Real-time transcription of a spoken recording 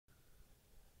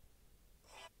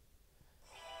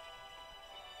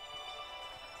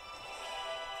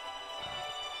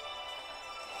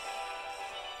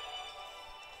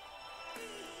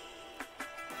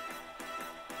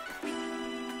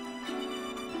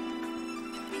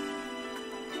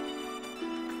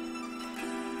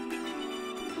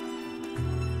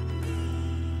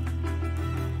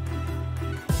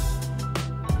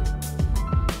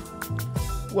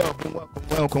Welcome,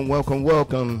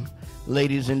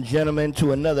 ladies and gentlemen,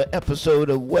 to another episode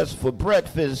of What's for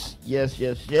Breakfast.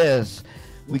 Yes.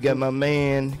 We got my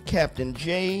man, Kaptain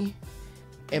J,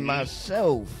 and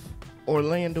myself,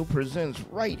 Orlando Presentz,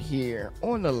 right here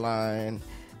on the line.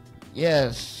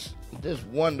 Yes, this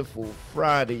wonderful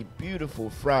Friday, beautiful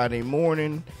Friday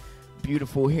morning,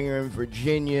 beautiful here in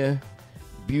Virginia,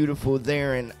 beautiful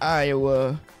there in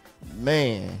Iowa.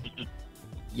 Man,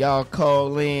 y'all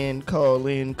call in,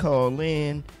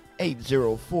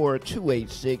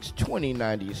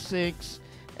 804-286-2096,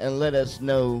 and let us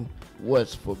know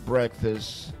what's for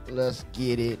breakfast. Let's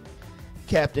get it.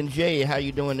 Kaptain J, how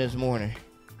you doing this morning?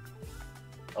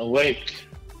 Awake,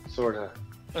 sort of.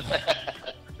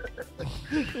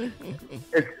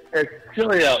 it's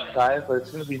chilly outside, but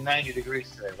it's going to be 90 degrees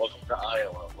today. Welcome to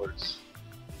Iowa, where it's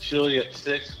chilly at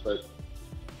 6, but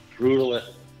brutal at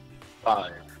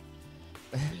 5.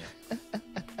 Yeah.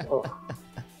 Oh.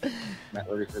 Not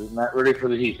ready for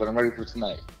the heat, but I'm ready for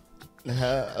tonight.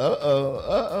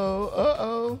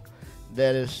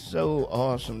 That is so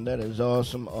awesome. That is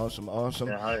awesome.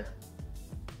 Yeah, hi.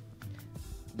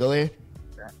 Go ahead.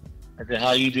 I said,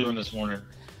 how you doing this morning?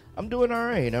 I'm doing all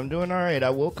right. I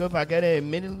woke up, I gotta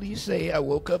admittedly say, I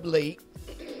woke up late.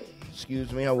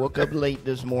 Excuse me, I woke up late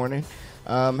this morning.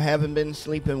 Haven't been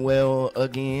sleeping well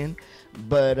again,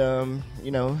 but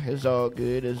it's all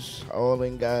good. It's all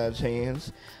in God's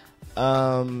hands.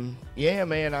 Yeah,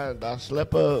 man, I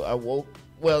slept up. I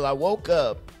woke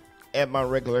up at my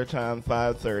regular time,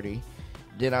 5:30.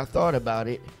 Then I thought about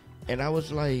it, and I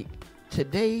was like,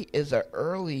 today is a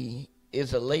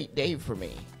late day for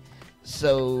me.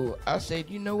 So I said,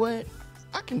 you know what?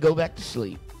 I can go back to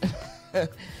sleep.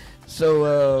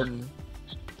 So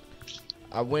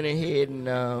I went ahead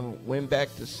and went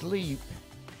back to sleep,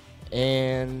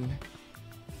 and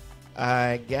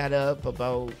I got up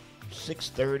about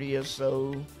 6:30 or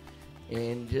so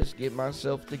and just get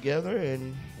myself together,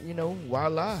 and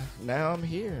voila, now I'm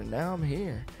here.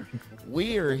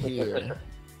 We're here.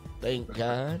 Thank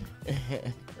God.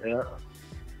 Yeah.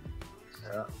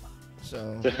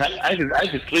 So I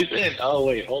could sleep in. Oh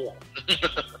wait, hold on.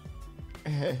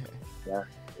 Yeah.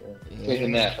 Take a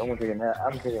nap. I'm taking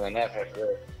a nap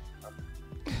after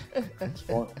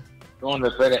that. Going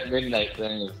to bed at midnight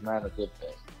thing is not a good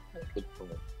thing. Not good for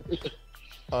me.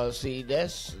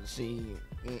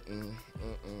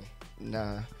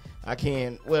 Nah, I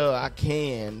can't. Well, I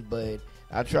can, but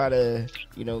I try to,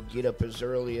 get up as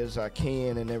early as I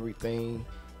can and everything.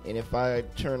 And if I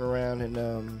turn around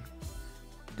and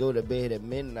go to bed at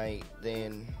midnight,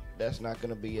 then that's not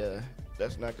gonna be a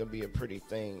pretty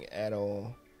thing at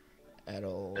all.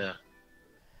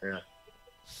 Yeah.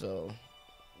 So,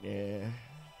 yeah,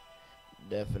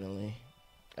 definitely.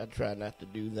 I try not to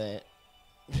do that.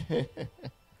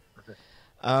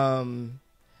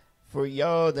 For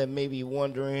y'all that may be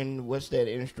wondering what's that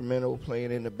instrumental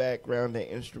playing in the background, the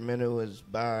instrumental is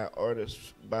by an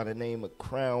artist by the name of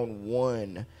Crown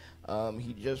One.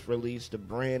 He just released a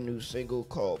brand new single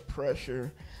called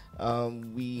Pressure.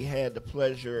 We had the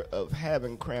pleasure of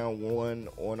having Crown One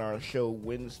on our show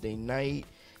Wednesday night,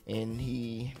 and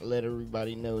he let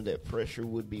everybody know that Pressure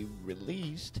would be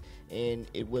released, and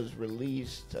it was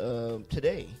released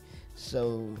today.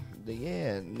 So the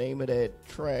name of that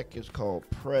track is called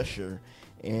Pressure,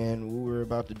 and what we're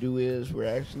about to do is we're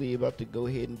actually about to go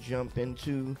ahead and jump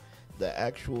into the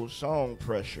actual song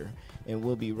Pressure, and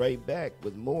we'll be right back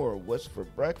with more What's for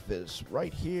Breakfast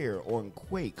right here on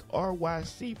Quake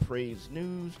RYC Praise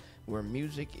News, where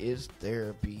music is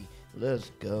therapy.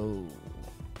 Let's go.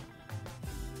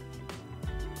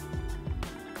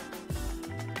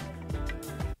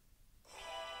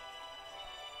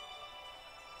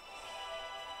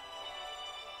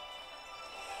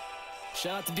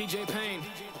 Shout out to DJ Payne.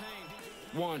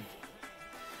 One.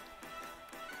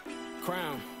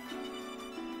 Crown.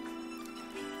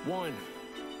 One.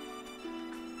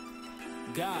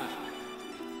 God.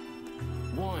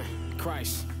 One.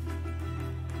 Christ.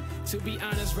 To be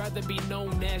honest, rather be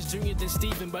known as Junior than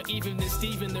Stephen, but even than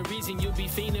Stephen, the reason you'll be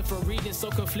fiending for reading, so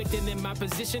conflicting in my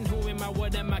position. Who am I?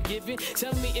 What am I giving?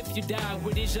 Tell me if you die,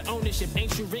 what is your ownership?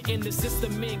 Ain't you written the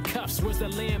system in cuffs? Where's the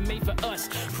land made for us?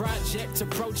 Project to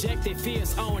project, they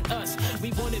fears on us.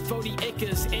 We wanted 40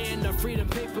 acres and the freedom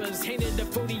papers, handed the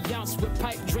 40 ounce with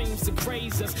pipe dreams to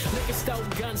craze us. Liquor store,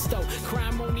 gun store,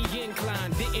 crime on the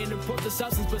incline. Didn't import the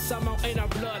substance, but somehow in our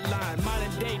bloodline.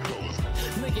 Modern day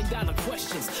 $1,000,000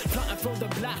 questions. Plotting from the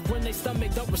block when they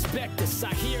stomach don't respect us.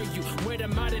 I hear you. We're the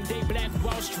modern day Black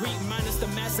Wall Street minus the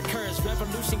massacres.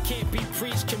 Revolution can't be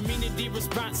preached. Community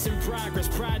response in progress.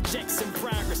 Projects in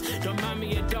progress. Don't mind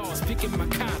me at all. Speaking my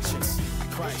conscience.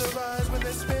 Christ. Push their eyes when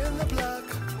they spin the block.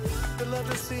 They love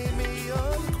to see me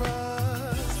on the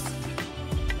cross.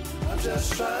 I'm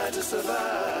just trying to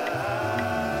survive.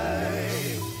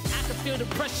 Feel the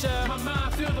pressure, my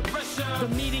mind feel the pressure. The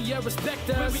media respect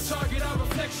us when we target our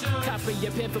reflection. Copy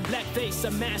your pen for blackface,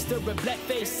 a master of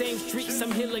blackface. Same streets,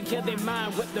 I'm healing, kill their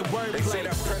mind with the wordplay. They say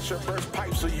that pressure burst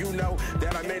pipes, so you know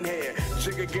that I'm in here.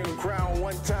 Jigga getting crowned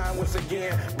one time, once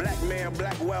again. Black man,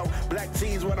 black wealth, black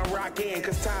tees when I rock in.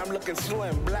 Cause time looking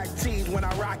slim, black tees when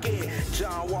I rock in.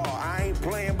 John Wall, I ain't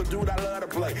playing, but dude, I love to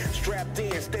play. Strapped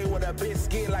in, stay with a bitch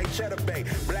skin like Cheddar Bay.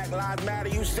 Black lives matter,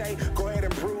 you say? Go ahead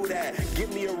and prove that.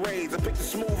 Give me a raise. I pick the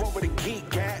smooth over the geek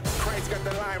cat. Christ got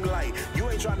the limelight. You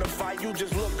ain't trying to fight, you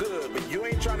just look good. But you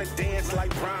ain't trying to dance like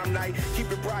prom night. Keep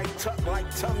it bright, tucked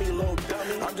like tummy, little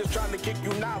dummy. I'm just trying to kick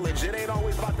you knowledge. It ain't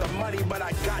always about the money, but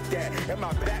I got that in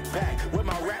my backpack with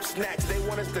my rap snacks. They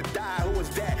want us to die. Who is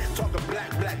that? Talking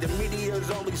black. The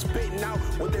media's only spitting out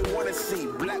what they want to see.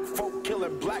 Black folk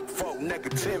killing black folk.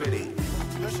 Negativity.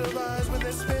 Pressure eyes when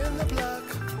they spin the block.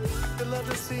 They love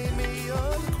to see me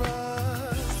on the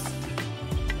cross.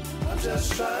 I'm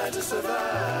just trying to survive.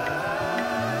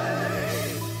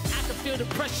 I can feel the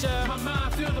pressure, my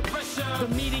mind feel the pressure. The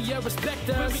media respect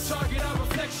us when we target our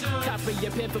reflection. Copy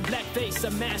your pen for blackface,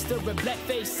 a master of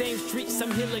blackface. Same streets,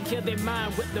 I'm healing, kill their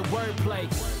mind with the wordplay.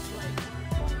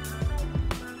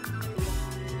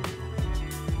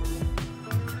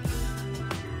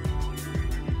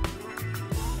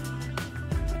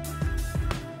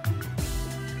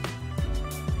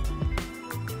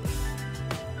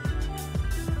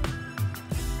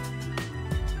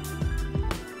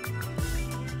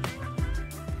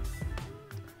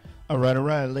 All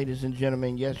right, ladies and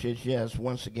gentlemen, yes.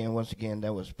 Once again,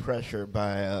 that was Pressure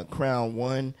by Crown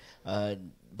One.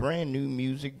 Brand new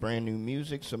music,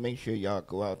 so make sure y'all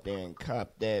go out there and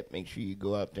cop that. Make sure you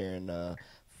go out there and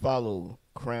follow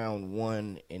Crown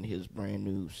One and his brand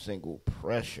new single,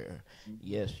 Pressure.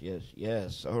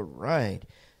 Yes. All right.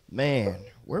 Man,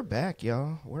 we're back,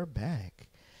 y'all. We're back.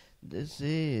 This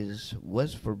is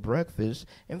What's for Breakfast,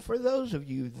 and for those of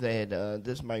you that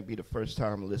this might be the first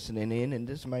time listening in, and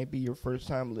this might be your first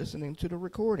time listening to the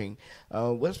recording,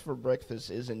 What's for Breakfast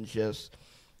isn't just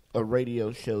a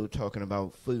radio show talking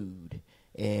about food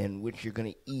and what you're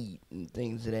going to eat and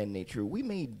things of that nature. We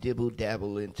may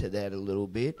dibble-dabble into that a little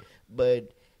bit,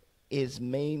 but it's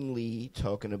mainly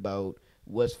talking about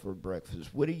what's for breakfast.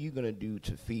 What are you going to do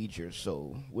to feed your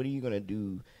soul? What are you going to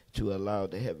do to allow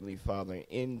the Heavenly Father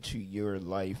into your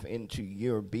life, into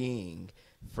your being,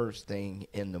 first thing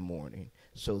in the morning?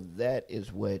 So that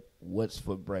is what What's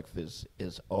for Breakfast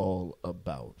is all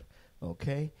about,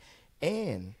 okay?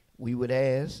 And we would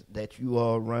ask that you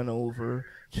all run over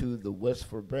to the What's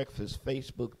for Breakfast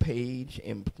Facebook page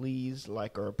and please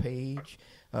like our page,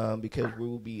 because we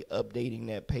will be updating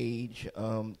that page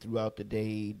throughout the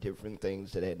day, different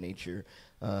things of that nature,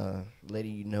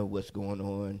 letting you know what's going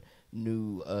on,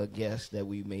 new guests that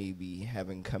we may be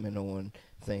having coming on,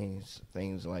 things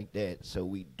like that. So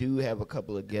we do have a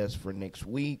couple of guests for next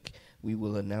week. We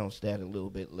will announce that a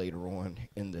little bit later on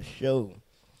in the show.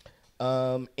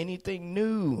 Anything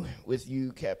new with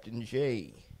you, Captain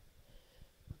J?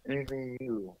 Anything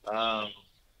new?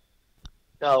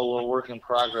 No, we're work in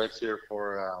progress here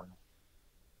for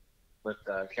with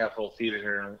Capitol Theater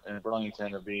here in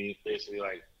Burlington to be basically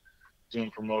like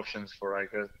doing promotions for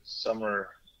like a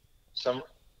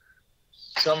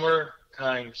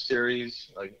summertime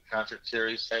series, like concert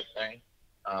series type thing,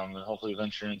 and hopefully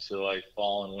venture into like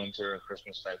fall and winter and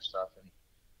Christmas type stuff.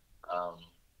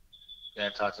 And I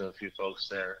talked to a few folks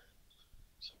there.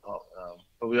 So,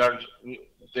 but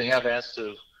they have asked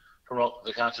to promote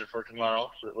the concert for tomorrow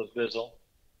with Bizzle.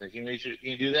 Like, can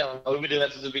you do that? We've been doing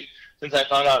that since I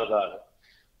found out about it.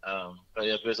 But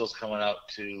yeah, Bizzle's coming out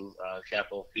to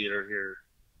Capitol Theater here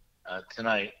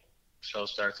tonight. Show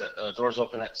starts at doors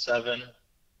open at 7,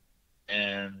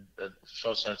 and the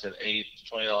show starts at 8.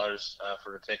 $20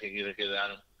 for the ticket. Either get it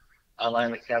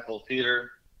online at Capitol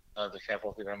Theater. The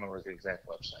Capitol Theater, I don't remember the exact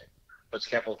website, but it's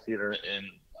Capitol Theater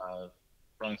in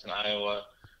Burlington, Iowa.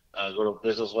 Go to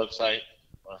Bizzle's website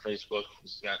on Facebook.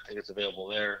 He's got tickets available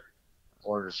there.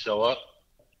 Or to show up.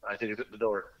 I think it's at the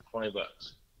door, $20.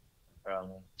 It's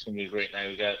gonna be a great night.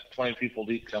 We got 20 people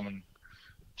deep coming,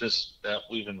 just that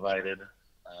we've invited.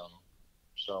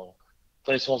 So,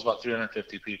 place holds about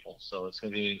 350 people. So it's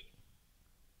gonna be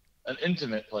an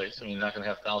intimate place. I mean, you're not gonna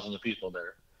have thousands of people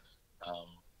there.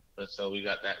 But so we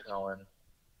got that going,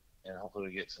 and hopefully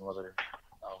we get some other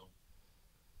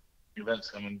events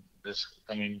coming this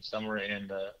coming summer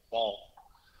and fall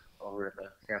over at the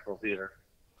Capitol Theater.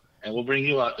 And we'll bring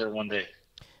you out there one day.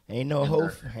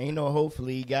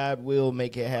 Hopefully God will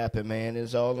make it happen, man.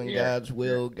 It's all in God's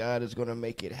will. God is gonna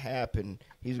make it happen.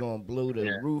 He's gonna blow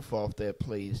the roof off that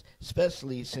place,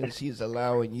 especially since He's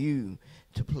allowing you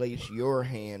to place your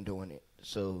hand on it.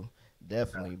 So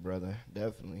definitely, brother,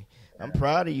 definitely. I'm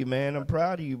proud of you, man. I'm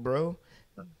proud of you, bro.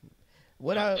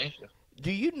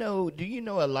 Do you know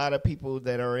a lot of people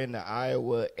that are in the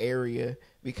Iowa area?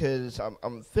 Because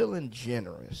I'm feeling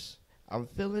generous.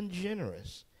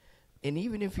 And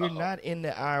even if you're not in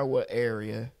the Iowa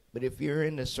area, but if you're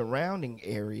in the surrounding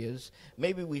areas,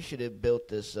 maybe we should have built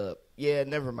this up. Yeah,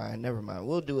 never mind.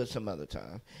 We'll do it some other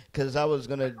time. Because I was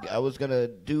gonna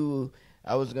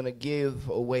give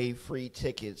away free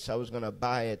tickets. I was gonna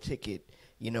buy a ticket,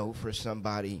 for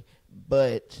somebody,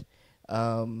 but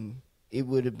it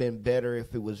would have been better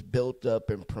if it was built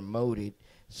up and promoted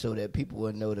so that people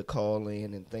would know to call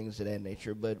in and things of that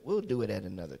nature. But we'll do it at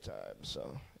another time.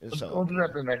 So we'll do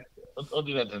that the next. We'll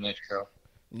do that the next show.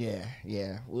 Yeah,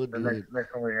 we'll do it.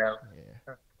 Next one we have.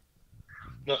 Yeah.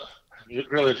 No,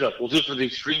 really, joke. We'll do it for the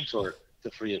Extreme Tour. It's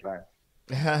a free event.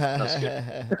 That's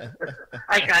good.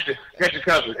 I got you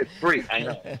covered. It's free. I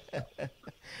know.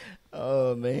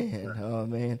 Oh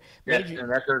man. Yeah, and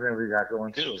that's the other thing we got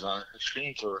going too is on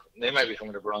Extreme Tour. They might be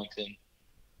coming to Burlington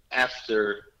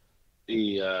after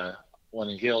the one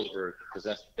in Galesburg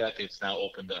because that thing's now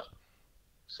opened up.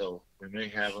 So we may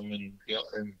have them in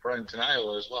Burlington,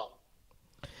 Iowa as well.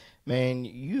 Man,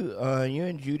 you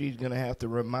and Judy's gonna have to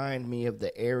remind me of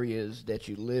the areas that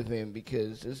you live in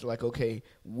because it's like, okay,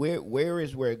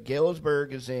 where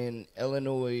Galesburg is in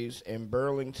Illinois and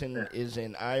Burlington is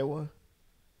in Iowa?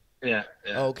 Yeah.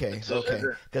 Okay.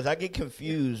 Because I get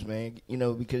confused, man.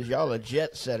 Because y'all are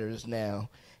jet setters now,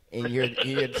 and you're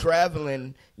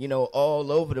traveling, all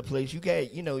over the place. You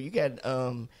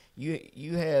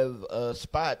have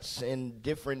spots in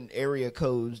different area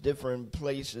codes, different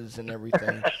places, and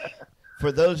everything.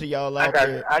 For those of y'all out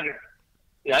there, I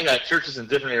got churches in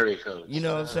different area codes. You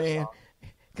know what I'm saying?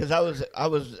 Because I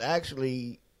was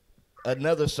actually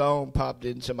another song popped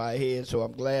into my head, so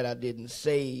I'm glad I didn't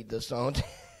say the song.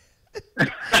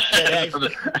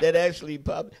 that actually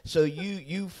popped. So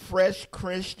you fresh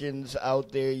Christians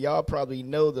out there, y'all probably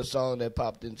know the song that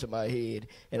popped into my head,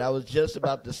 and I was just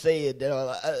about to say it. Then I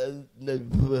was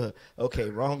like, okay,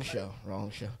 wrong show.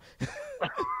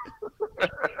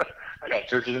 I got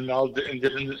churches in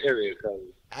different area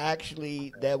codes.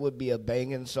 Actually, that would be a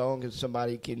banging song if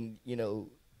somebody can,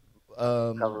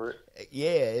 cover it.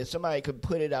 Yeah, if somebody could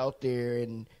put it out there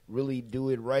and really do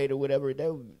it right or whatever,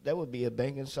 that would be a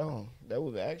banging song. That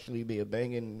would actually be a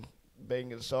banging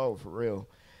song for real.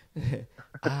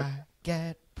 I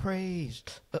got praise.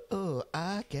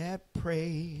 I got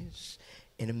praise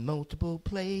in multiple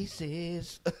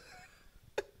places.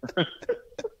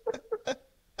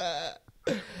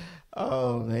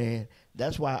 Oh man,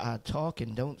 that's why I talk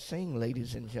and don't sing,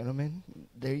 ladies and gentlemen.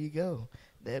 There you go.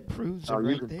 That proves it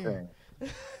right there.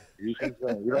 You can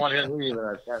sing. You don't want to hear me, but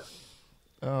I can.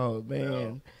 Oh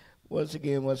man. Once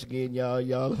again,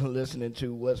 y'all are listening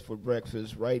to What's for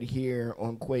Breakfast right here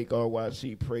on Quake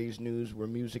RYC Praise News, where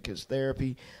music is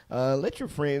therapy. Let your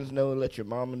friends know, let your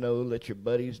mama know, let your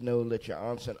buddies know, let your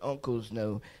aunts and uncles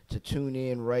know to tune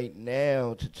in right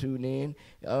now.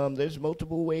 There's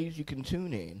multiple ways you can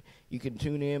tune in. You can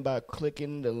tune in by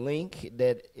clicking the link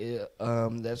that's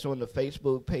on the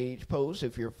Facebook page post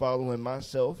if you're following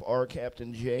myself, or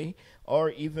Kaptain J, or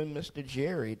even Mr.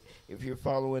 Jared. If you're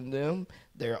following them,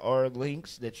 there are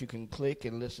links that you can click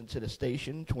and listen to the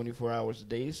station 24 hours a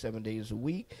day, 7 days a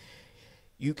week.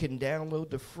 You can download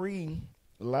the free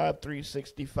Live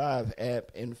 365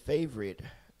 app and favorite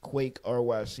Quake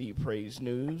RYC Praise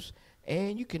News,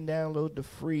 and you can download the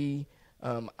free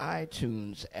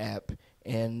iTunes app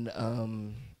and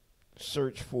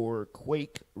search for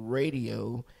Quake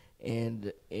Radio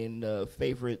and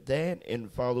favorite that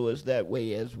and follow us that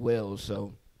way as well.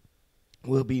 So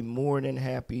we'll be more than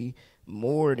happy,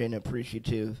 more than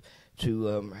appreciative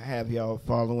to have y'all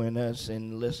following us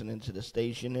and listening to the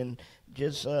station and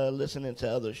just listening to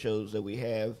other shows that we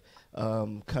have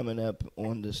coming up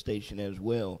on the station as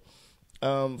well.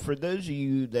 For those of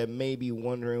you that may be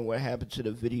wondering what happened to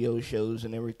the video shows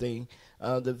and everything,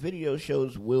 the video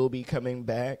shows will be coming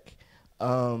back.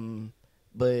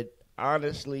 But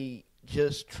honestly,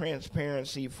 just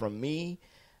transparency from me,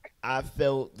 I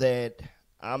felt that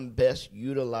I'm best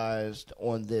utilized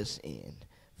on this end.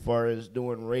 As far as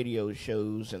doing radio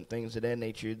shows and things of that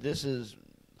nature, this is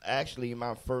actually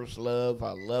my first love.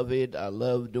 I love it. I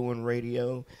love doing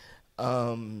radio.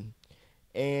 And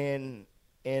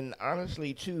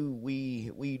honestly, too,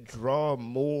 we draw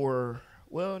more.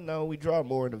 Well, no, we draw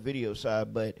more on the video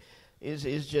side, but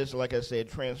it's just like I said,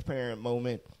 transparent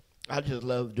moment. I just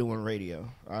love doing radio.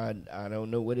 I don't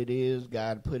know what it is.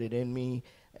 God put it in me.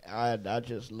 I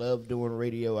just love doing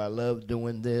radio. I love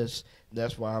doing this.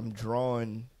 That's why I'm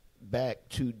drawn back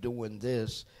to doing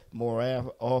this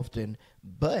more often.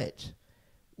 But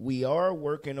we are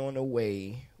working on a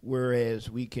way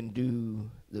whereas we can do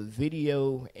the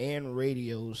video and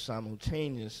radio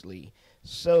simultaneously.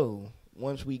 So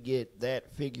once we get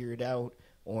that figured out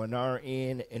on our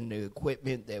end and the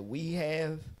equipment that we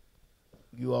have,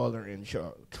 you all are in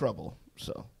trouble.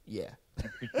 So, yeah.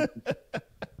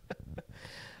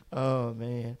 Oh,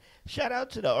 man. Shout out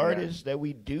to the artists that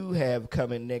we do have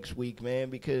coming next week, man,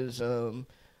 because,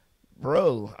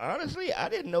 bro, honestly, I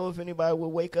didn't know if anybody would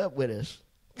wake up with us.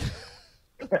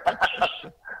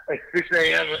 Like 6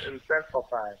 a.m. in Central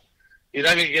Time. You're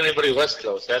not going to get anybody West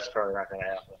Coast. That's probably not going to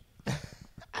happen.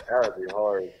 That would be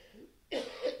hard.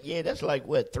 Yeah, that's like,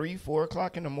 what, 3, 4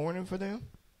 o'clock in the morning for them?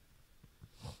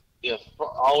 Yeah,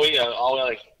 all we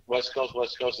like West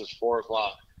Coast is 4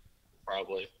 o'clock,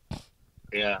 probably.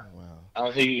 Yeah. Wow. I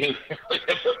don't think you can wake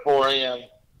up at 4 a.m.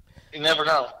 You never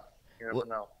know. You never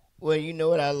know. Well, you know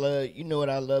what I love? You know what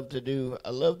I love to do? I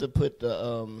love to put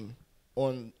the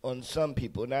on some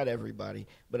people, not everybody,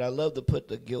 but I love to put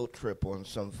the guilt trip on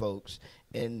some folks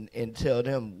and tell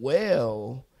them,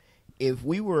 well, if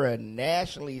we were a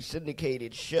nationally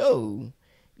syndicated show,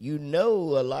 you know,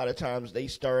 a lot of times they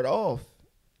start off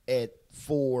at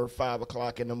 4 or 5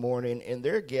 o'clock in the morning, and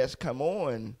their guests come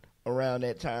on around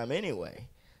that time anyway.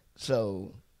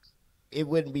 So it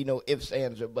wouldn't be no ifs,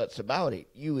 ands, or buts about it.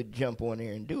 You would jump on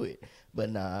there and do it. But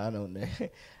nah, I don't know.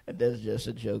 That's just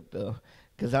a joke, though,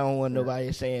 because I don't want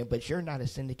nobody saying, but you're not a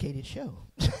syndicated show.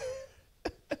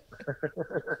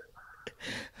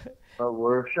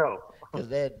 We're a show. Because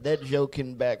that joke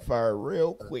can backfire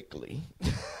real quickly.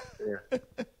 Yeah.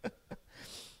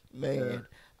 Man.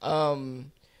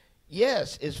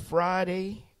 Yes, it's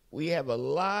Friday. We have a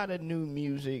lot of new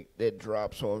music that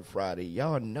drops on Friday.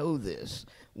 Y'all know this.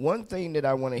 One thing that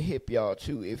I want to hip y'all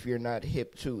to, if you're not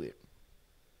hip to it,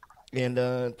 and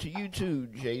to you too,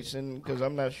 Jason, because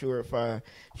I'm not sure if I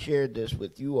shared this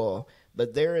with you all,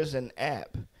 but there is an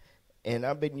app, and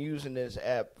I've been using this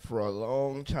app for a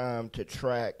long time to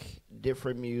track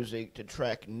different music, to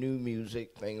track new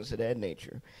music, things of that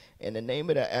nature. And the name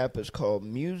of the app is called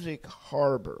Music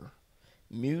Harbor.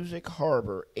 Music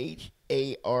Harbor,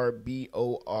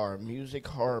 Harbor, Music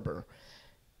Harbor.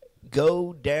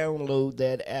 Go download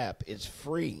that app. It's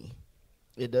free.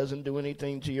 It doesn't do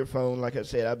anything to your phone. Like I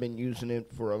said, I've been using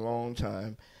it for a long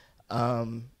time.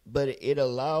 But it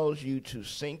allows you to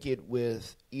sync it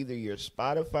with either your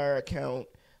Spotify account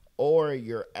or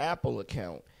your Apple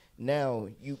account. Now,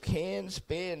 you can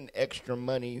spend extra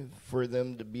money for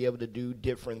them to be able to do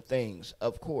different things,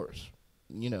 of course.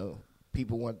 You know,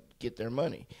 people want to get their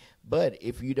money. But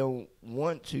if you don't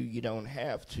want to, you don't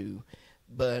have to.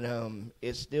 But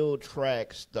it still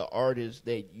tracks the artists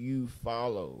that you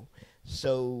follow.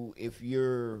 So if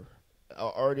you're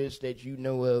an artist that you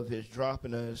know of is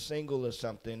dropping a single or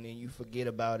something and you forget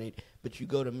about it, but you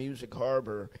go to Music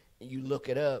Harbor and you look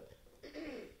it up,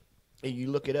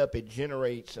 it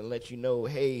generates and lets you know,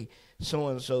 hey,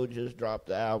 so-and-so just dropped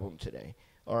the album today,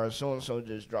 or so-and-so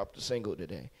just dropped the single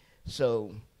today.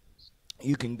 So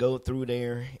you can go through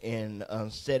there and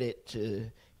set it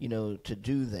to, to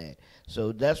do that.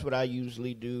 So that's what I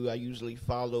usually do. I usually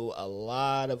follow a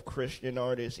lot of Christian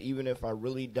artists, even if I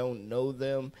really don't know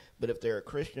them. But if they're a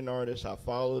Christian artist, I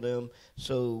follow them.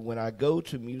 So when I go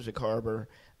to Music Harbor,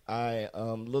 I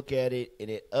look at it, and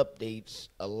it updates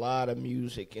a lot of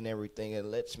music and everything. It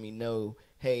lets me know,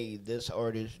 hey, this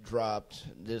artist dropped,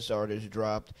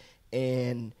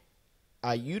 and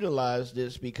I utilize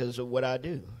this because of what I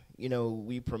do.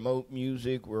 We promote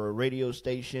music. We're a radio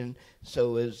station,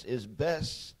 so it's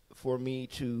best for me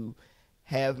to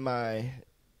have my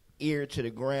ear to the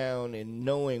ground and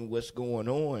knowing what's going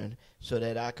on so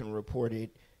that I can report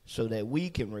it, so that we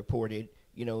can report it,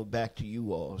 back to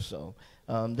you all. So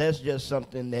that's just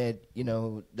something that,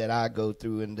 that I go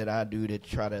through and that I do to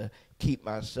try to keep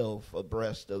myself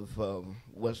abreast of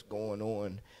what's going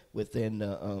on within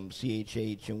the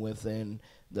CHH and within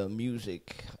the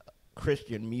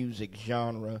Christian music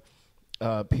genre,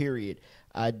 period.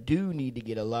 I do need to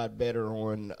get a lot better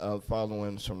on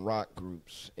following some rock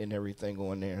groups and everything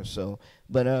on there. So,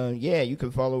 but yeah, you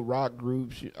can follow rock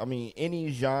groups. I mean,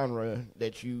 any genre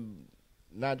that you,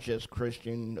 not just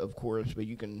Christian, of course, but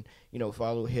you can,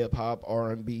 follow hip hop,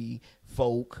 R&B,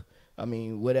 folk. I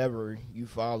mean, whatever you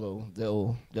follow,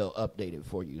 they'll update it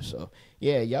for you. So,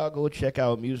 yeah, y'all go check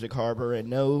out Music Harbor. And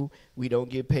no, we don't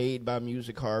get paid by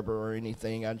Music Harbor or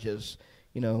anything. I just,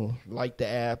 like the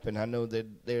app, and I know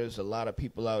that there's a lot of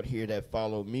people out here that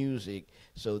follow music,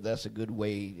 so that's a good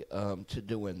way to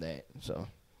doing that. So,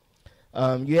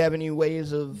 you have any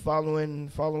ways of following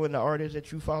the artists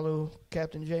that you follow,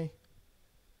 Captain J?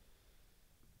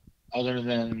 Other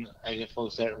than I get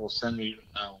folks that will send me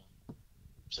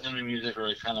music, or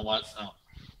I kind of watch.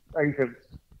 Like you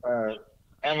said,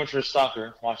 amateur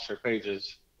stalker, watch their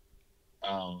pages.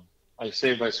 Like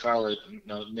Saved by Scarlet,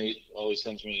 Nate always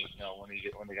sends me, when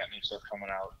they got new stuff coming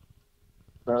out.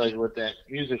 But like with that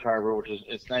Music Harbor, which is,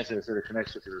 it's nice that it sort of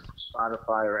connects with your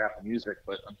Spotify or Apple Music,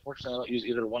 but unfortunately I don't use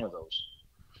either one of those.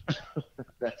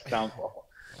 That's downfall.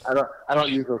 I don't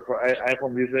use those for Apple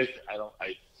Music. I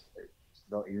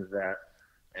don't use that.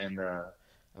 And I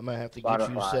might have to Spotify.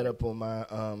 get you set up on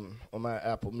my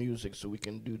Apple Music so we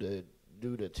can do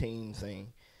the team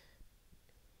thing.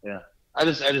 Yeah, I'm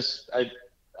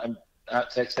not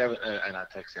tech savvy.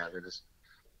 Not tech savvy.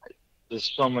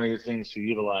 There's so many things to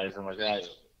utilize. I'm like,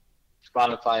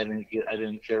 Spotify, I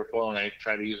didn't care for, and I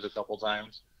tried to use it a couple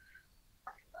times.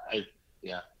 But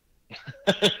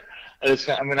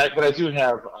I do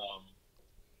have.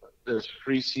 There's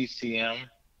free CCM,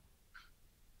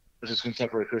 which is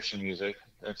contemporary Christian music.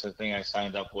 That's a thing I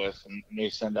signed up with, and they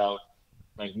send out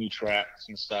like new tracks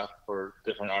and stuff for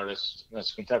different artists.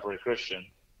 That's contemporary Christian.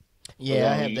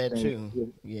 Yeah, I have that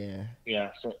too. Yeah.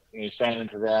 Yeah, so you sign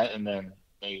into that, and then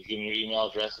they give you your email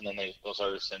address, and then they'll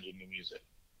start to send you new music.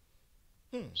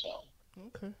 So.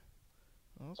 Okay.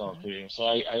 So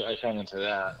I sign into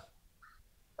that.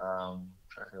 Trying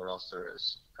to think what else there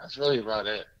is. That's really about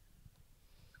it.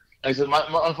 Like I said,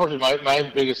 unfortunately,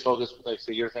 my biggest focus, like I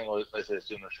said, your thing was, like I said,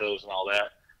 doing the shows and all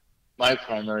that. My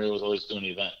primary was always doing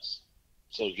events.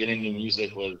 So getting new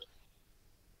music was,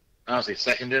 I don't say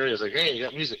secondary. I was like, hey, you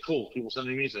got music, cool. People send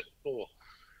me music, cool.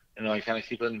 I kind of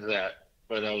keep into that.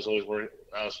 But I was always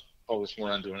focused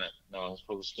more on doing it. I was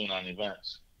focused on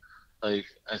events. Like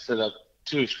I set up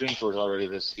 2 Extreme tours already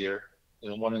this year.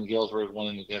 One in Galesburg,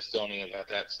 one in Gastonia. I got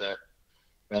that set.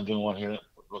 And I'm doing one here.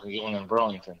 Looking to get one in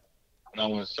Burlington. And I'm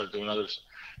going to start doing others.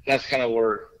 That's kind of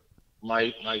where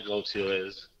my go-to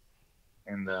is.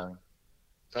 And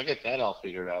so I get that all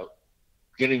figured out.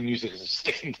 Getting music is a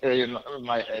secondary in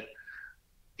my head.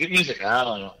 Get music, I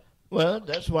don't know. Well,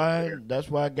 that's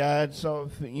why God saw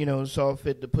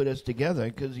fit to put us together,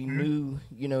 because He knew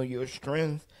your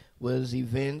strength was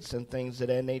events and things of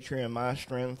that nature, and my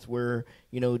strength were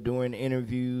doing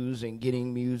interviews and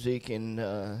getting music and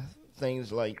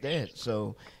things like that.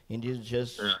 So and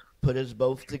just put us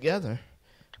both together.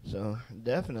 So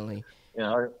definitely.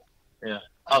 Yeah.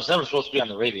 I was never supposed to be on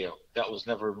the radio. That was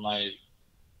never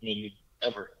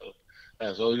ever. I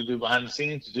was always do behind the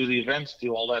scenes, do the events,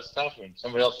 do all that stuff, and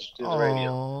somebody else just do the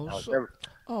radio.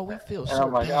 We feel so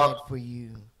bad for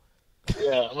you.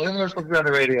 Yeah, I'm never supposed to be on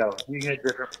the radio. You get a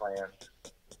different plan.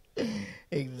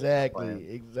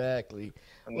 Exactly.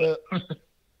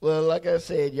 Well, like I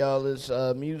said, y'all, it's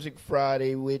Music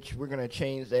Friday, which we're going to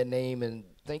change that name and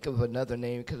think of another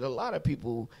name, because a lot of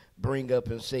people bring up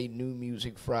and say New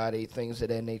Music Friday, things of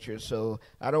that nature. So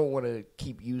I don't want to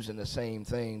keep using the same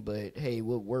thing, but hey,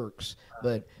 what works?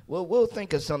 But we'll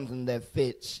think of something that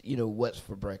fits, what's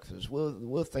for breakfast.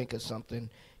 We'll think of something,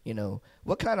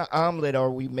 what kind of omelet are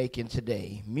we making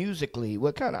today? Musically,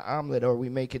 what kind of omelet are we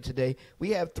making today? We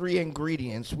have 3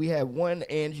 ingredients. We have 1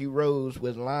 Angie Rose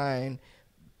with Lifeline.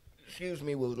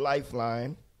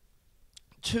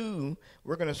 2,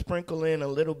 we're going to sprinkle in a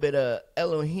little bit of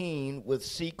Elohim with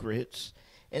Secrets.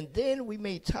 And then we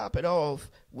may top it off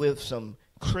with some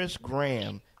Chris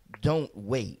Graham, Don't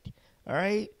Wait. All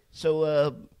right?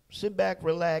 So sit back,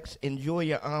 relax, enjoy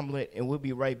your omelet, and we'll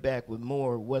be right back with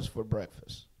more What's for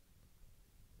Breakfast.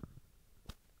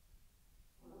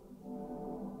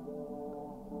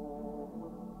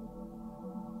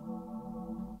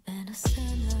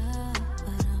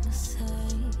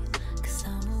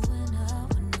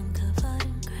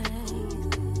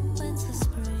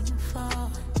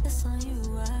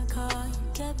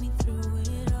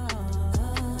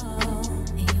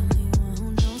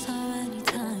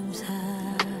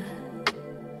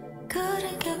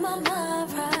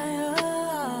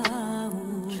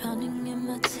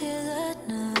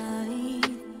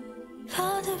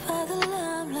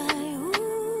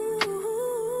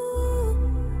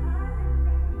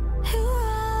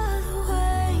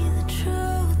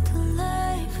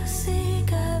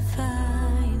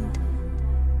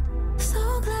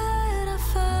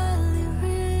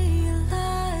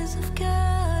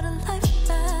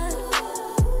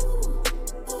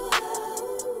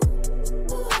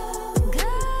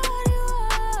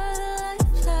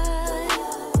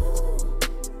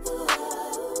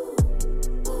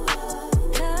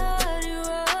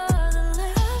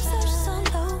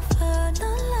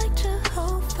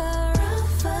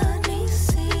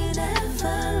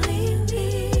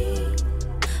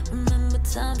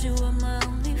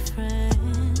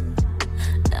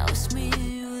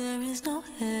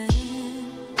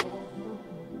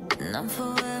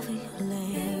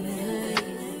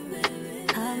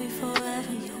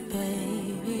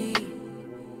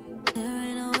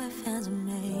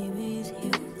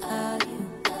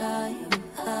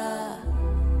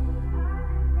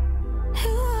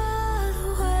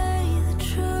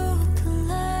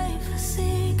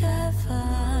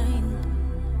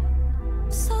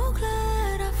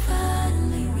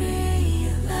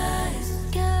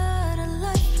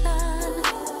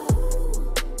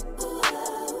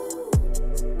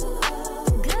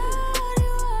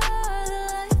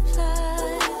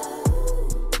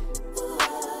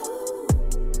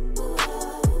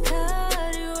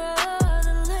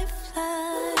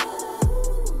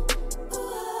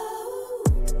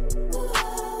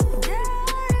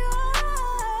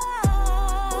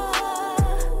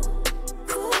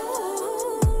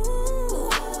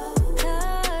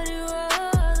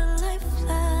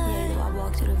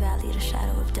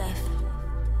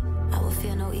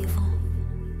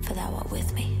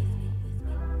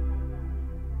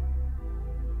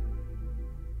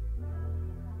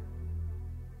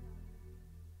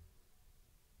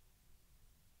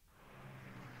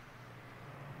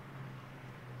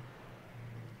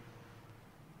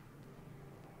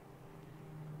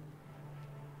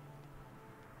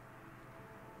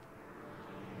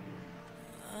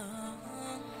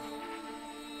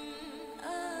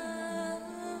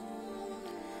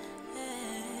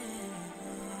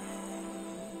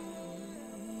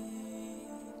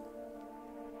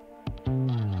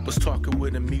 Was talking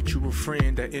with a mutual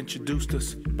friend that introduced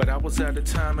us. But I was at a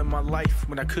time in my life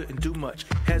when I couldn't do much.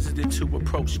 Hesitant to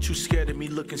approach, too scared of me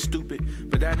looking stupid.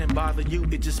 But that didn't bother you,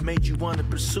 it just made you want to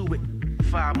pursue it.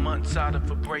 5 months out of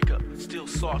a breakup, still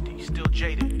salty, still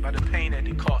jaded by the pain that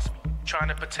it cost me. Trying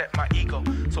to protect my ego,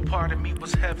 so part of me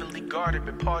was heavily guarded,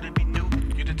 but part of me knew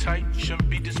you the type shouldn't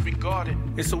be disregarded.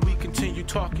 And so we continued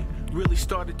talking, really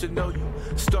started to know you,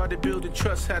 started building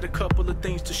trust, had a couple of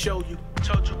things to show you.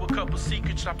 Told you a couple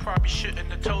secrets I probably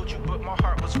shouldn't have told you, but my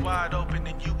heart was wide open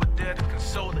and you were there to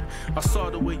console it. I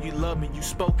saw the way you loved me, you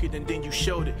spoke it and then you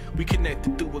showed it. We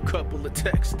connected through a couple of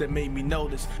texts that made me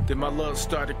notice that my love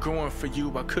started growing for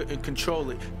you. I couldn't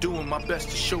control it, doing my best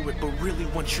to show it, but really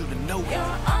want you to know it.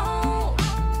 You're all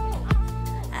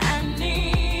I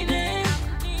needed.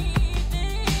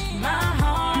 My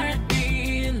heart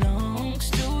belongs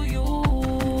to you.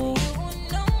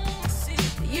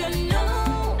 You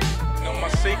know my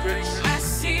secrets. My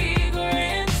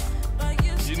secrets.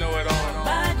 You know it all.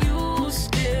 But you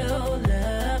still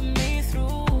love me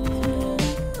through.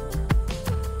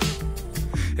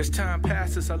 As time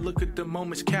passes, I look at the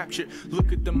moments captured,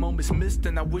 look at the moments missed,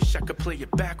 and I wish I could play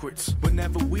it backwards.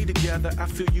 Whenever we together, I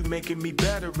feel you making me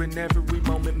better. In every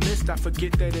moment missed, I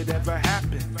forget that it ever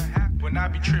happened. When I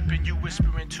be tripping, you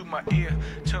whispering to my ear.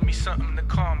 Tell me something to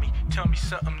calm me, tell me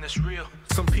something that's real.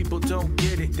 Some people don't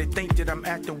get it, they think that I'm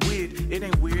acting weird. It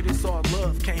ain't weird, it's all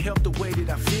love, can't help the way that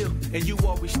I feel. And you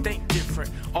always think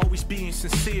different, always being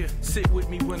sincere. Sit with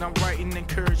me when I'm writing,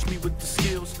 encourage me with the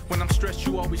skills. When I'm stressed,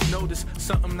 you always notice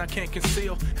something I can't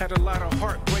conceal. Had a lot of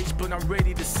heartbreaks, but I'm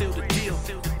ready to seal the deal.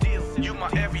 You my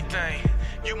everything,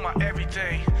 you my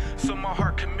everything. So my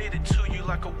heart committed to you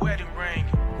like a wedding ring.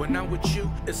 When I'm with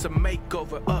you, it's a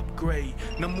makeover upgrade.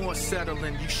 No more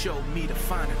settling, you show me the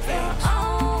finer things. You're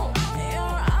all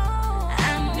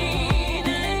I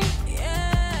needed.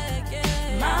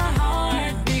 My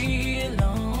heart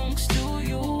belongs to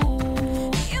you.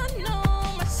 You know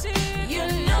my secrets. You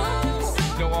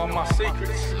know all my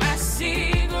secrets. My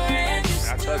secrets.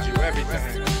 I told you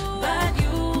everything. But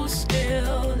you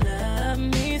still love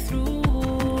me through.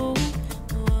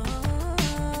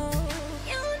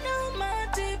 You know my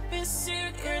deepest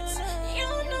secrets. You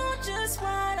know just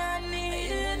what I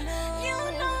needed. You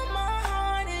know my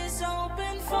heart is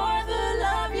open for the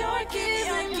love you're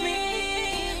giving me.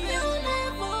 You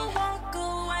never walk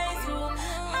away through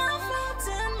my faults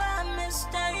and my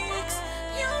mistakes.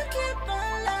 You keep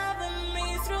on loving me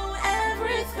through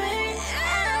everything,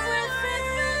 everything.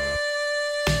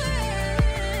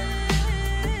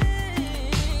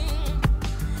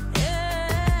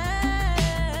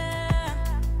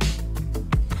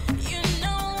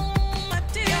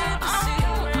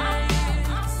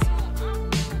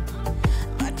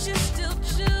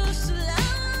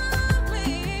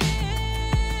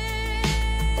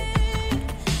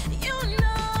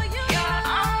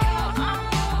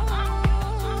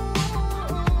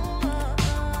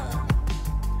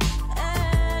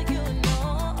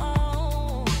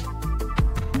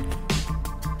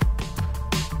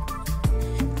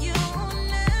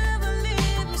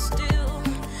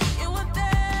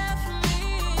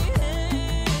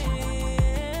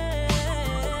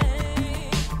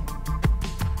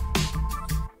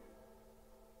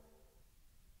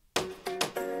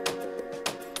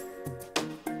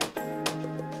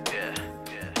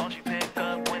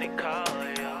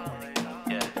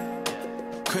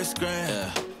 Chris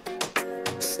Grant,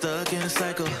 stuck in a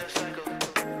cycle,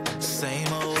 same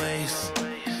old ways,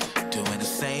 doing the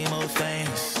same old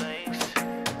things.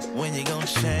 When you gon'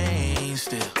 change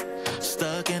still,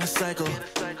 stuck in a cycle.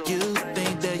 You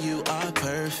think that you are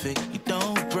perfect, you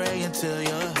don't pray until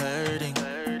you're hurting.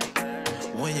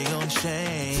 When you gon'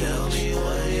 change, tell me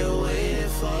what you're waiting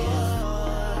for.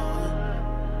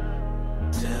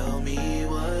 Tell me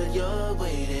what you're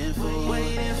waiting for.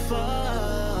 Waiting for.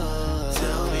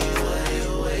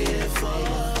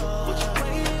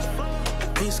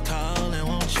 He's calling,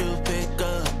 won't you pick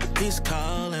up? He's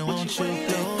calling, won't you pick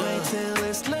up? Don't wait till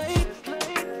it's late.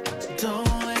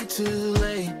 Don't wait too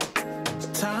late.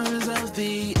 Time is of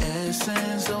the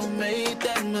essence. Don't make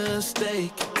that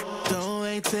mistake. Don't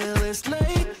wait till it's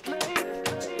late.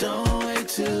 Don't wait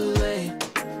too late.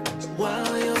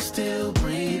 While you're still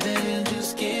breathing,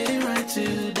 just get it right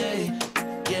today.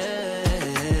 Yeah.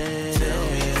 Tell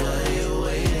me what you're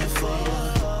waiting for.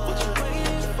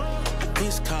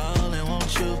 He's calling,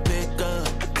 won't you pick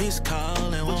up? He's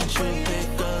calling, won't you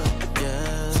pick up?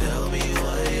 Yeah. Tell me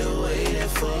what you're waiting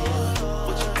for.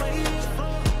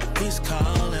 He's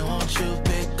calling, won't you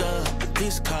pick up?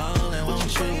 He's calling,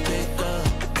 won't you pick up?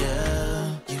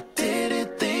 Yeah. You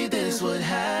didn't think this would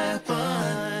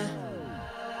happen.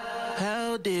 How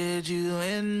how did you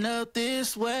end up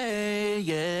this way?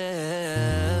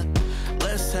 Yeah.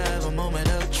 Let's have a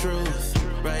moment of truth.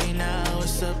 Right now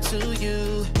it's up to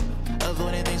you.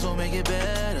 Avoiding things won't make it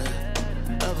better.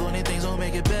 Avoiding things won't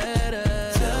make it better.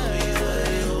 Tell me what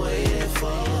you're waiting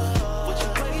for. What you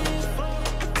waiting for?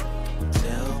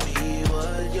 Tell me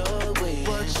what you're waiting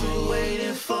for. What you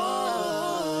waiting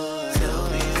for? Tell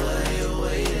me what you're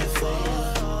waiting for.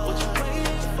 What you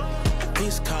waiting for?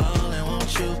 He's calling,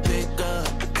 won't you pick up?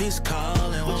 He's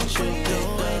calling, won't you pick up?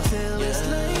 Don't wait till it's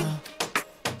late.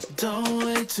 Don't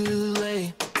wait too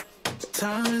late.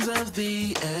 Time is of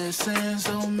the essence,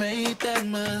 don't make that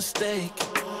mistake.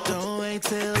 Don't wait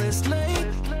till it's late.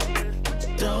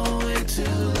 Don't wait too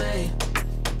late.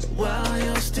 While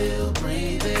you're still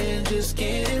breathing, just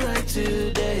get it right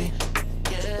today.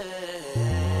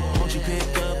 Yeah. Won't you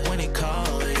pick up when he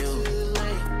call you?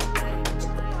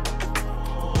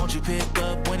 Won't you pick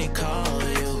up when he call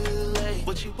you?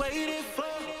 What you waiting for?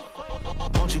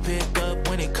 Won't you pick up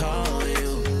when he call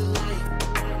you?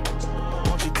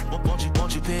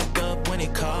 Won't you pick up when he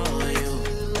call you?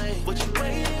 What you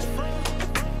waiting for?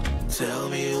 Tell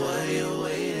me what you're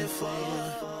waiting for.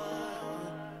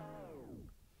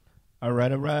 All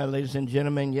right, ladies and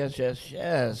gentlemen.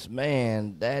 Yes,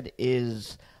 man. That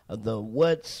is the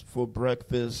What's for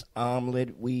Breakfast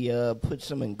omelet. We put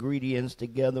some ingredients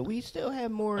together. We still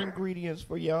have more ingredients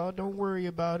for y'all. Don't worry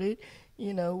about it.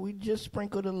 You know, we just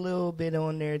sprinkled a little bit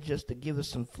on there just to give us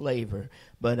some flavor.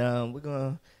 But we're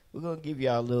gonna give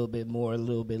y'all a little bit more a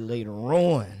little bit later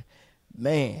on.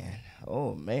 Man,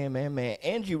 oh, man.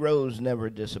 Angie Rose never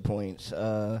disappoints.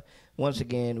 Once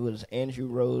again, it was Angie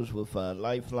Rose with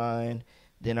Lifeline.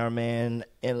 Then our man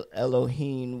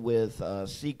Elohim with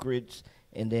Secrets.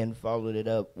 And then followed it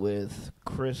up with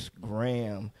Chris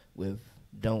Graham with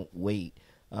Don't Wait.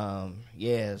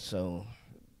 Yeah, so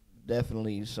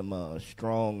definitely some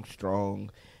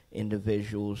strong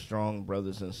individuals, strong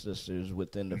brothers and sisters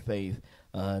within the faith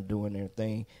doing their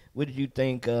thing. What did you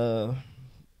think,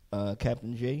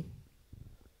 Captain J?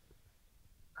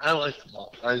 I like them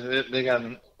all. They got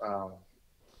a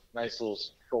nice little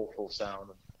soulful sound.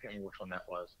 I can't remember which one that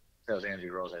was. That was Angie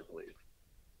Rose, I believe.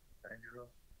 Angie Rose?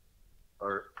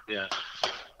 Or, yeah.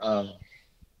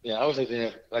 Yeah, I always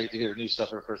like to hear new stuff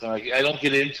for the first time. I don't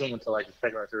get into them until like the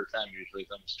second or third time usually.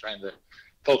 So I'm just trying to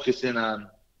focus in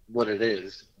on what it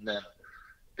is, and then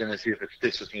I see if it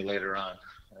sticks with me later on,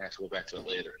 and I have to go back to it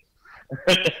later.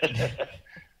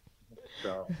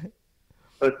 So,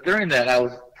 but during that, I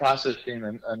was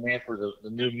processing a name for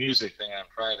the new music thing on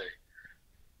Friday.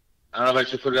 I don't know if I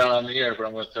should put it out on the air, but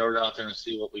I'm going to throw it out there and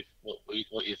see what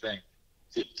you think.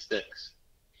 See if it sticks.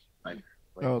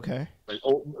 Okay.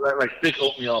 Like thick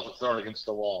oatmeal thrown against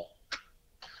the wall.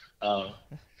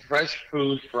 Fresh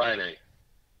Food Friday.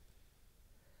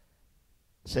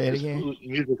 Say it again.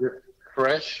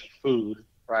 Fresh Food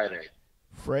Friday.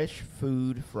 Fresh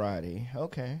Food Friday.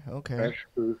 Okay. Fresh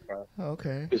Food Friday.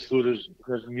 Okay.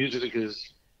 Because music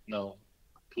is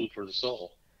food for the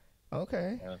soul.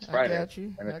 Okay. And it's Friday. I got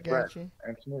you. And it's fresh, And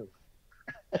it's new.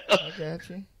 I got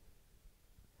you.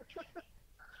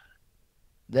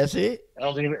 That's it? I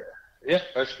don't think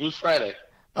Fresh Food Friday.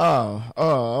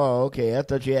 Oh, okay. I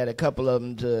thought you had a couple of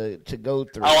them to go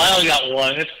through. Oh, I only got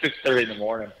one. It's 6:30 in the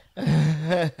morning.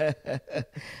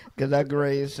 Because I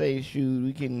grade say, shoot,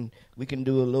 we can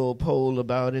do a little poll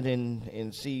about it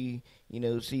and see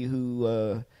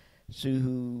who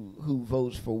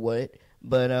votes for what.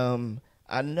 But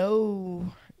I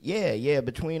know,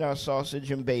 between our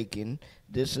sausage and bacon,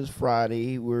 this is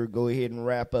Friday. We'll go ahead and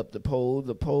wrap up the poll.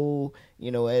 The poll,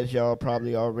 as y'all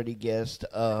probably already guessed,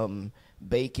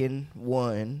 bacon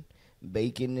won.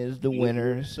 Bacon is the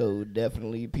winner, so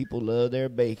definitely people love their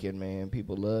bacon, man.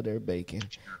 People love their bacon.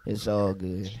 It's all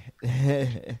good.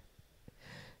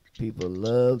 People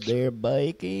love their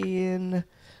bacon.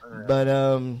 But,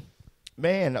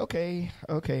 man, okay.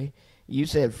 You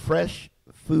said Fresh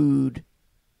Food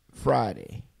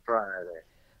Friday.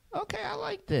 Okay, I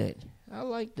like that.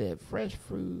 Fresh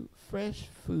Food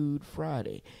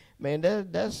Friday. Man,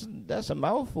 that's a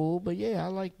mouthful, but yeah, I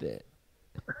like that.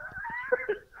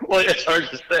 Well, it's hard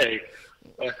to say.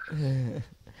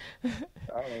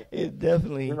 It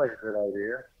definitely. Seems like a good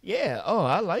idea. Yeah. Oh,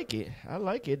 I like it.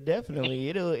 Definitely.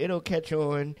 It'll catch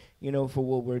on.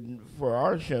 For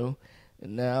our show.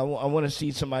 Now I want to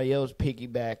see somebody else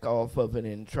piggyback off of it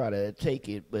and try to take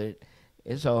it, but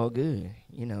it's all good.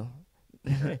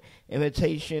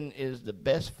 Imitation is the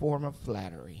best form of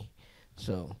flattery.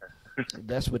 So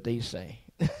that's what they say.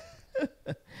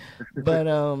 But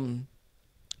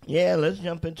Yeah, let's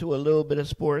jump into a little bit of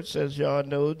sports. As y'all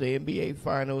know, the NBA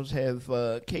Finals have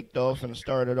kicked off and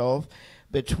started off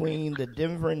between the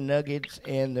Denver Nuggets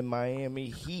and the Miami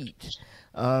Heat.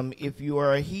 If you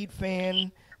are a Heat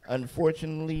fan,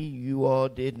 unfortunately, you all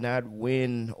did not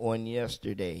win on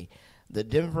yesterday. The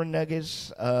Denver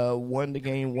Nuggets won the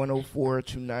game 104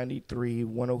 to 93,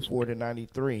 104 to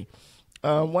 93.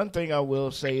 One thing I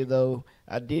will say, though,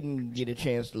 I didn't get a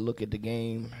chance to look at the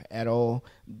game at all.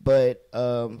 But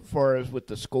far as with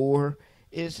the score,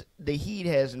 is the Heat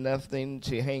has nothing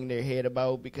to hang their head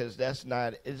about because that's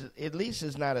not, at least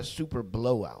it's not a super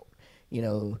blowout. You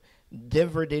know,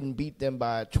 Denver didn't beat them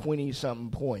by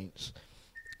 20-something points.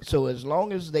 So as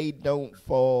long as they don't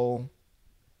fall,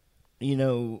 you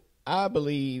know, I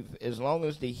believe as long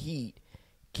as the Heat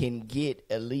can get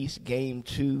at least game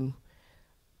 2.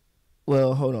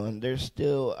 Well, hold on.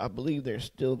 I believe they're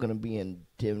still going to be in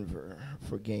Denver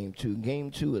for game 2.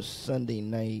 Game 2 is Sunday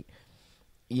night.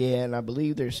 Yeah, and I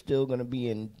believe they're still going to be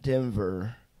in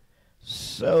Denver.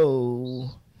 So,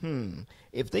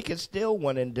 if they could still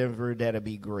win in Denver, that'd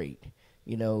be great.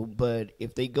 You know, but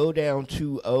if they go down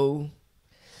 2-0,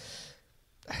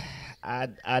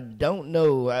 I don't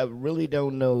know. I really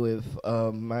don't know if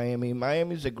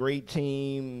Miami's a great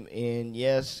team, and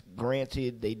yes,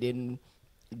 granted, they didn't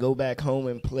go back home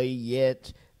and play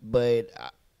yet, but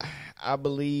I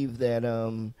believe that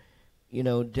you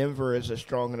know, Denver is a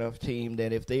strong enough team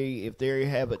that if they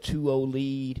have a 2-0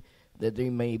 lead, that they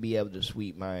may be able to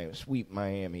sweep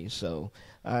Miami. So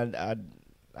I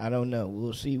don't know.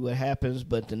 We'll see what happens.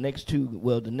 But the next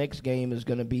game is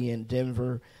going to be in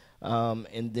Denver,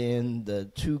 and then the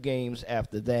 2 games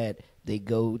after that they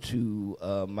go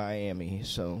to Miami.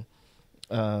 So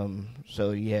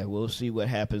yeah, we'll see what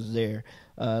happens there.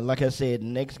 Like I said,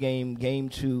 next game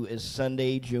 2 is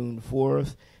Sunday, June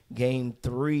 4th. Game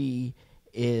 3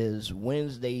 is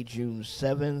Wednesday, June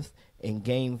 7th. And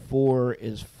Game 4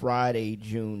 is Friday,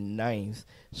 June 9th.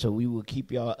 So we will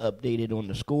keep y'all updated on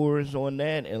the scores on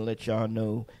that and let y'all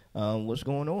know what's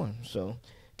going on. So,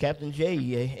 Captain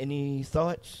J, any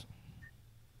thoughts?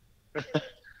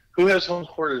 Who has home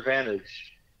court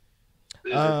advantage?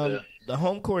 The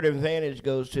home court advantage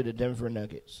goes to the Denver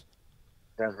Nuggets.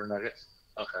 Denver Nuggets?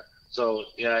 Okay. So,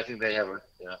 yeah, I think they have it.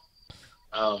 Yeah.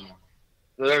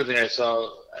 The other thing I saw,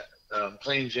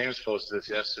 Plain James posted this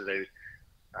yesterday.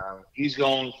 He's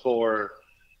going for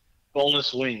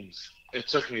boneless wings. It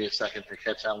took me a second to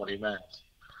catch on what he meant.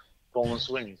 Boneless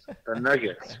wings. The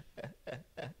Nuggets.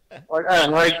 I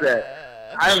like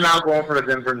that. I'm not going for the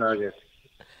Denver Nuggets.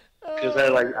 Because I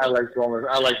like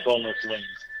boneless wings.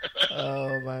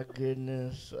 Oh my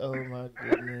goodness!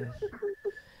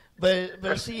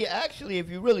 But see, actually, if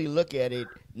you really look at it,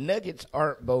 nuggets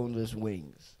aren't boneless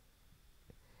wings.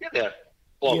 Yeah.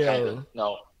 Well, You kind know, of.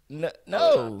 No.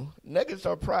 No, nuggets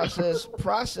are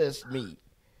processed meat.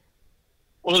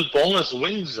 Well, there's boneless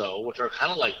wings though, which are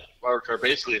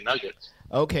basically nuggets.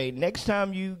 Okay, next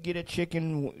time you get a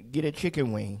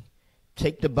chicken wing,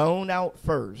 take the bone out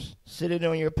first, sit it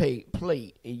on your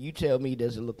plate, and you tell me,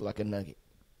 does it look like a nugget?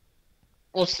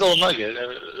 Well, it's still a nugget.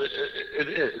 It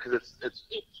is because it's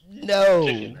No.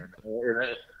 chicken.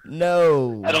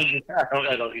 No. I don't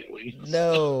eat wings.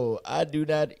 No, I do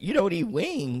not. You don't eat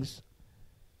wings.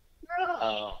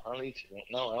 No, I don't eat chicken.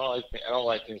 No, I don't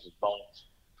like things with bones.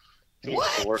 Too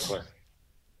much to work with.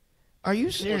 Are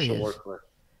you Too much to serious? work with.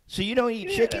 So you don't eat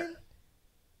chicken?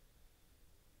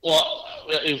 Well,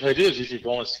 if I do, it's usually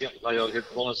boneless skin. Like I'll get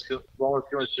boneless skin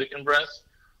with chicken breast,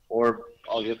 or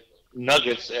I'll get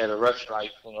nuggets at a restaurant.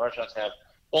 When the restaurants have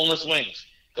boneless wings,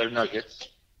 they're nuggets.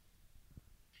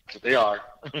 But they are.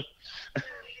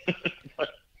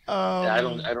 I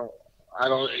don't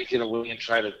get a wing and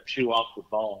try to chew off the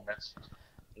bone. That's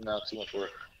too much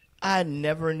work. I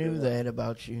never knew that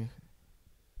about you.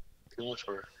 Too much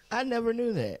work. I never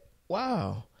knew that.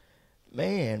 Wow.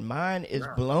 Man, mine is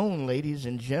blown, ladies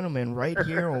and gentlemen, right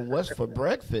here on What's for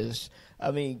Breakfast.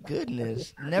 I mean,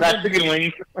 goodness. Not chicken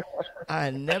wings. I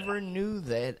never knew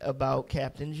that about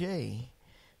Captain J.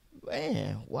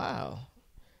 Man, wow.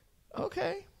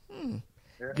 Okay. Yeah.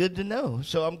 Good to know.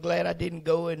 So I'm glad I didn't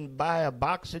go and buy a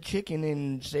box of chicken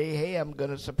and say, hey, I'm going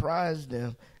to surprise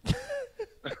them.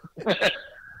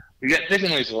 You got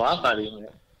chicken wings a lot, buddy.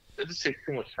 It just takes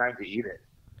too much time to eat it.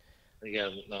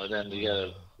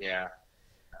 Yeah.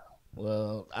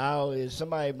 Well, if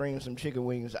somebody brings some chicken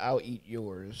wings, I'll eat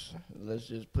yours. Let's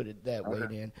just put it that way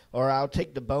then. Or I'll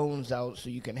take the bones out so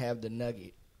you can have the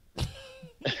nugget.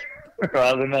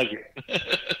 The nugget.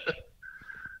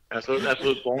 That's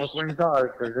what boneless wings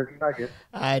are. They're just nuggets.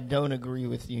 I don't agree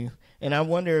with you. And I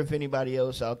wonder if anybody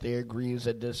else out there agrees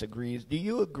or disagrees. Do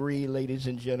you agree, ladies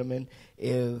and gentlemen,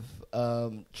 if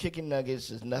chicken nuggets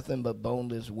is nothing but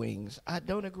boneless wings? I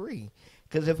don't agree.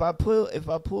 Because if I pull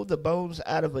the bones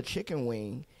out of a chicken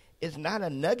wing, it's not a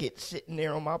nugget sitting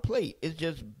there on my plate. It's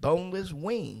just boneless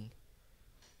wing.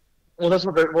 Well, that's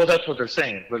what they're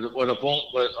saying. But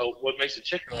what makes a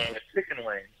chicken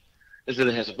wing is that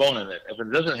it has a bone in it. If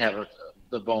it doesn't have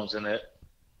the bones in it,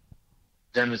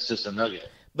 then it's just a nugget.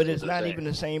 But it's not even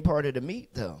the same part of the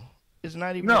meat, though. It's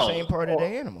not even the same part of the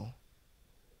animal.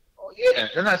 Oh, yeah,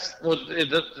 they're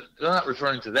not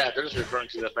referring to that. They're just referring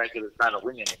to the fact that it's not a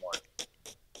wing anymore.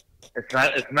 It's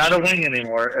not a wing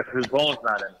anymore if there's bones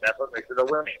not in it. That's what makes it a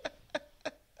wing.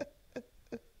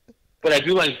 But I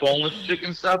do like boneless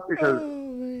chicken stuff because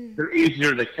they're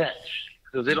easier to catch.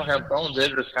 Because they don't have bones, they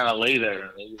just kind of lay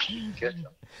there and you can catch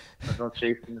them. There's no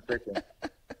chasing the chicken.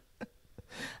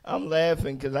 I'm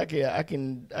laughing because I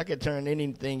can turn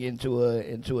anything into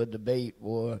a debate.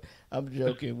 Or I'm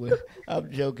joking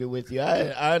with you.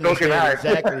 I understand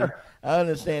exactly. I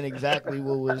understand exactly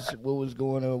what was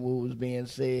going on, what was being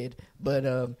said. But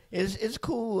it's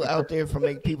cool out there for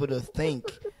make people to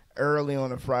think early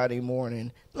on a Friday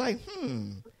morning. Like,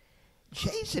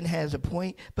 Jason has a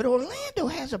point, but Orlando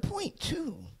has a point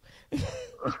too.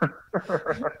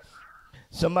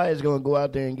 Somebody's going to go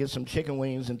out there and get some chicken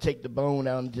wings and take the bone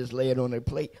out and just lay it on their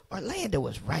plate. Orlando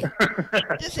was right.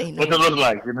 This ain't no. What's it look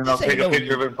like? Take a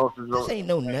picture of it and post it. This ain't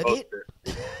no nugget.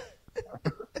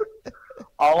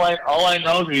 All I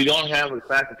know is you don't have a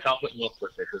pack of chocolate milk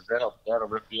with it because that'll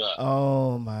rip you up.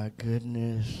 Oh my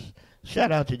goodness!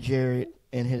 Shout out to Jared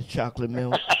and his chocolate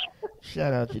milk.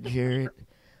 Shout out to Jared.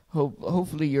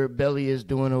 Hopefully your belly is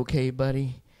doing okay,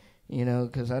 buddy. You know,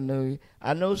 because I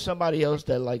know somebody else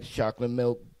that likes chocolate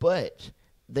milk, but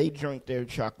they drink their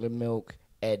chocolate milk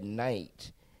at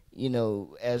night, you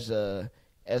know, as a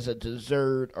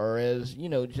dessert or as, you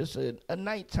know, just a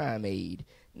nighttime aid,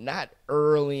 not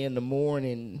early in the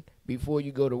morning before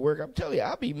you go to work. I'm telling you,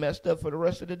 I'll be messed up for the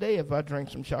rest of the day if I drink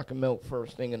some chocolate milk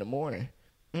first thing in the morning.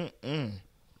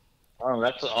 Oh,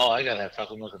 that's all. I got to have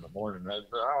chocolate milk in the morning. I don't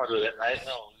want to do it at night.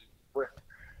 No.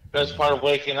 Best part of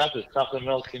waking up is chocolate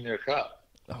milk in your cup.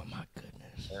 Oh, my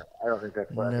goodness. Yeah, I don't think that's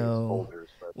what I think it's holders.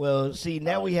 But, well, see,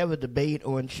 now we have a debate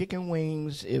on chicken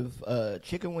wings, if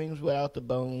chicken wings without the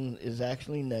bone is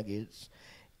actually nuggets.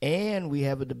 And we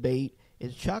have a debate,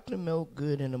 is chocolate milk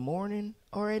good in the morning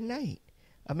or at night?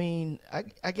 I mean,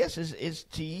 I guess it's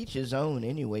to each his own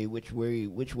anyway, which way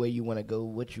you want to go,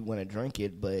 what you want to drink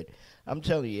it. But I'm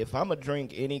telling you, if I'm going to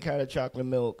drink any kind of chocolate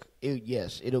milk,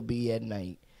 it'll be at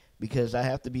night. Because I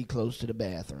have to be close to the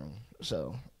bathroom.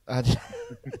 So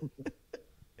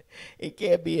it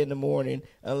can't be in the morning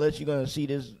unless you're going to see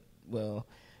this. Well,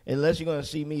 unless you're going to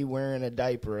see me wearing a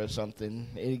diaper or something.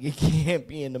 It can't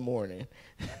be in the morning.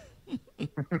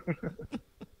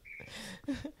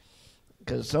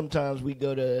 Because sometimes we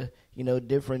go to, you know,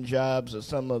 different jobs or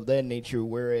some of that nature,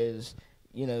 whereas,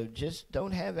 you know, just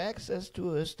don't have access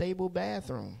to a stable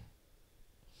bathroom.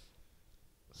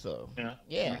 So,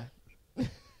 yeah.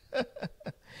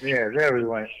 Yeah, there we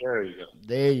went. There you go.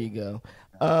 There you go.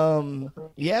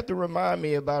 You have to remind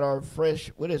me about our fresh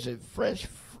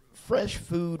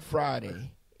Food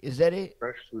Friday. Is that it?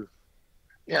 Fresh food.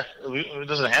 Yeah, it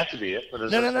doesn't have to be it.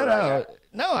 But No.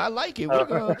 No, I like it. We're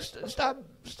gonna stop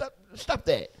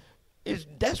that.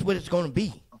 That's what it's gonna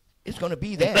be. It's gonna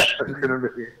be that.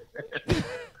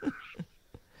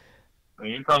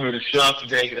 When you come here to show up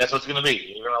today, that's what's gonna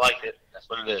be. You're gonna like it. That's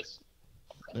what it is.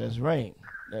 That's right.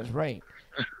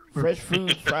 Fresh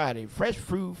Food Friday. Fresh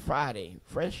Food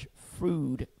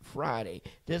Friday.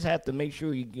 Just have to make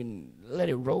sure you can let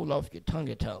it roll off your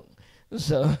tongue.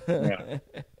 So,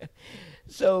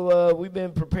 so we've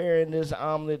been preparing this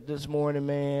omelet this morning,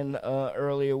 man.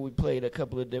 Earlier we played a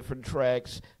couple of different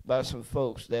tracks by some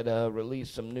folks that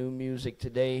released some new music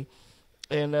today.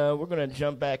 And we're going to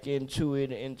jump back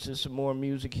into some more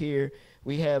music here.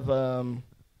 We have a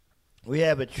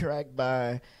track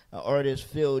by artist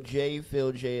Phil J.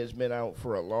 Phil J has been out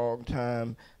for a long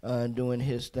time doing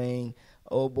his thing.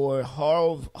 Oh boy,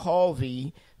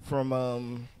 Harvey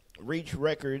from Reach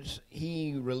Records,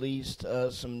 he released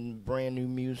some brand new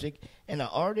music. And an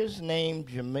artist named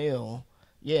Jamil,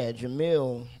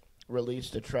 Jamil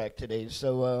released a track today.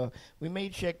 So we may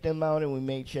check them out, and we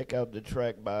may check out the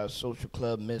track by Social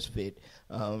Club Misfit,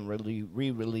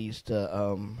 re-released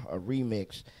a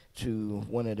remix to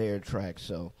one of their tracks.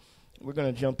 So we're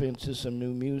going to jump into some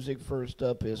new music. First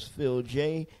up is Phil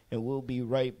J, and we'll be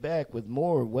right back with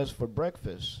more What's for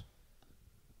Breakfast.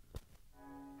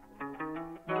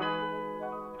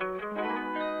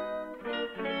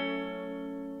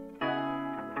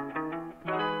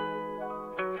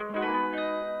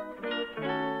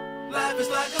 is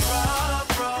like a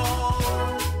rough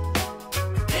road,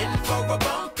 in for a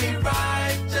bumpy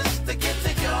ride just to get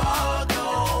to your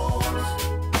goals.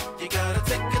 You gotta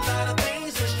take a lot of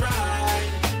things in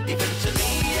stride.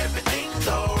 Eventually everything's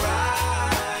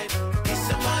alright. Peace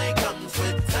of mind comes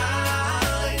with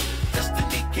time.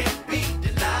 Destiny can't be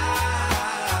denied.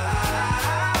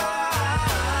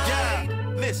 Yeah,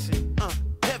 listen,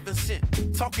 heaven sent,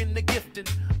 talking to gifting.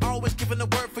 Always giving a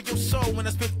word for your soul when I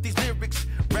spit these lyrics.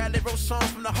 Rarely wrote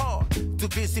songs from the heart, too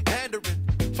busy pandering.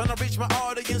 Trying to reach my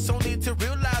audience, only to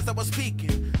realize I was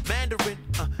speaking Mandarin,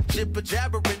 jibber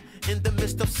jabbering. In the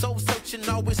midst of soul searching,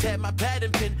 always had my pad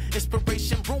and pen.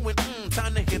 Inspiration brewing,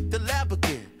 time to hit the lab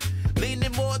again.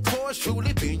 Leaning more towards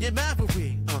truly being your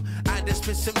maverick. I just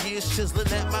spent some years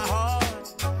chiseling at my heart.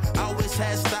 Always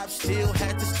had stops, still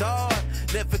had to start.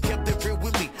 Never kept it real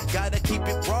with me, gotta keep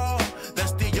it raw.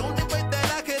 That's the only way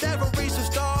that I could ever reach the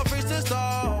star, reach the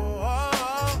star.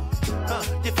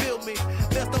 You feel me?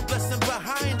 There's no blessing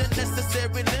behind the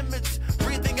necessary limits.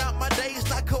 Breathing out my days,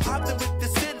 not co-opting with the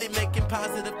silly, making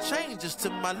positive changes to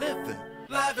my living.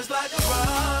 Life is like a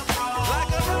rough road, like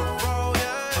a rough road,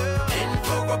 yeah. In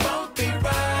for a bumpy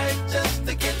ride, just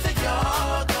to get to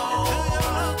your goal.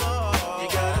 You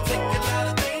gotta take a lot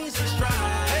of things in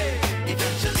stride.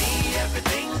 Eventually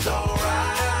everything's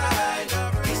alright.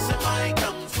 Peace of mind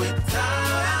comes with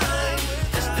time.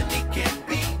 Destiny can't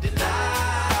be denied.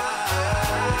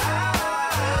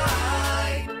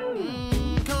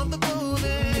 Comfortable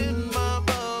in my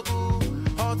bubble,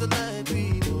 hard to let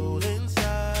people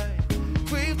inside.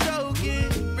 Grief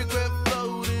choking, regret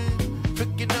floating,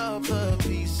 picking up the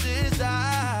pieces I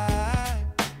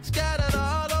scattered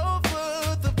all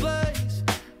over the place.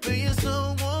 Being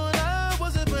someone I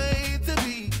wasn't made to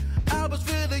be. I was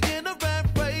really in a rat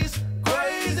race,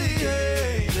 crazy,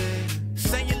 yeah.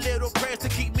 Saying little prayers to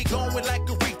keep me going like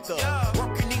Aretha.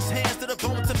 Working these hands to the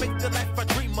bone to make the life I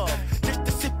dream of. Just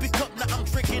a sippy cup, now I'm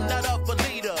drinking out of a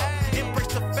liter.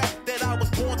 Embrace the fact that I was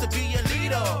born to be a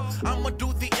leader. I'ma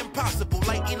do the impossible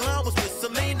like Elon was with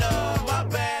Selena. My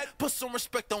bad, put some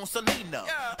respect on Selena.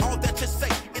 All that to say,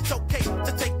 it's okay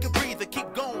to take a breather,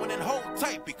 keep going and hold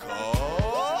tight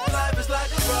because life is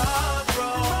like a rough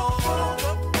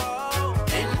road,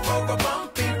 in for a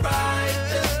bumpy ride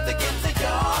just to get to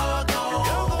your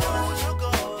goals.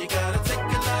 You gotta take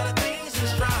a lot of things in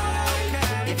stride.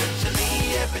 Eventually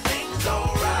everything's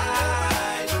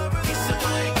alright. Peace of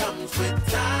mind comes with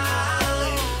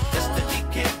time. Destiny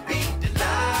can't be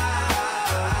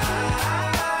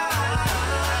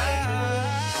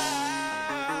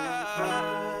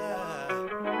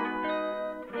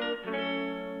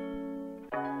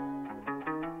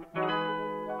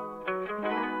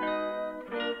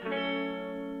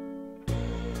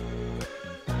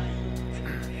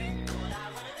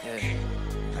Yeah,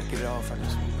 I get it all from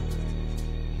this.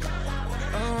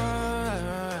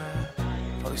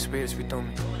 Holy Spirit, speak through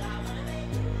me.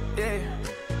 Yeah.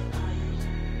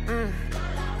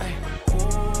 Hey. Ooh,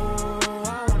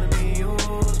 I wanna be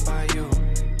used by you.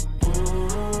 Ooh,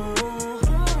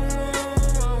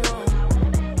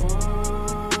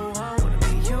 I wanna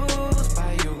be used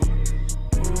by you.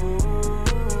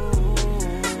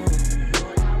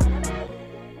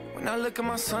 When I look at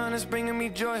my son, it's bringing me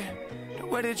joy. The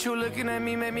way that you looking at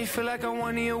me made me feel like I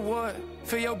won the award.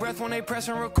 Feel your breath when they press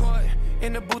and record.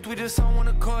 In the booth, we just on one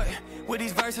accord. With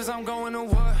these verses, I'm going to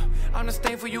war. I'm the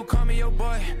stain for you, call me your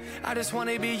boy. I just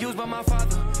wanna be used by my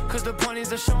father, cause the point is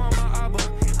to show him my Abba.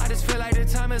 I just feel like the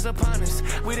time is upon us.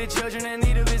 We the children in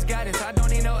need of his guidance. I don't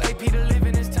need no AP to live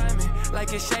in his timing.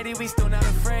 Like it's shady, we still not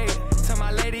afraid. Tell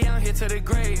my lady I'm here to the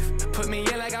grave. Put me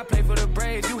in like I play for the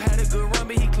Braves. You had a good run,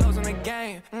 but he closing the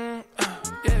game.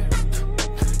 Yeah.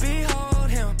 Behold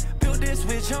him, build this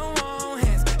with your own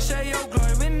hands. Share your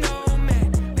glory with no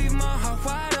man. Leave my heart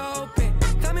wide open.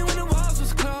 Tell me when the walls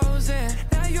was closing.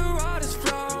 Now your heart is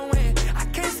flowing. I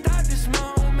can't stop this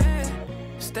moment.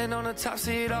 Stand on the top,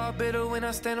 see it all bitter. When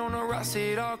I stand on the rock,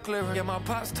 see it all clearer. Yeah, my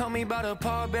pops told me about a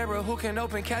pallbearer who can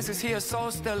open caskets, he a soul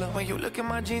stealer. When you look at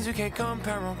my jeans, you can't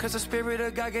compare them, cause the spirit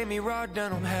of God gave me raw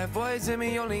denim. Had voids in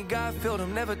me, only God filled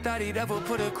them. Never thought he'd ever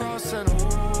put a cross in them.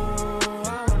 Ooh,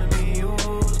 I wanna be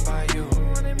used by you.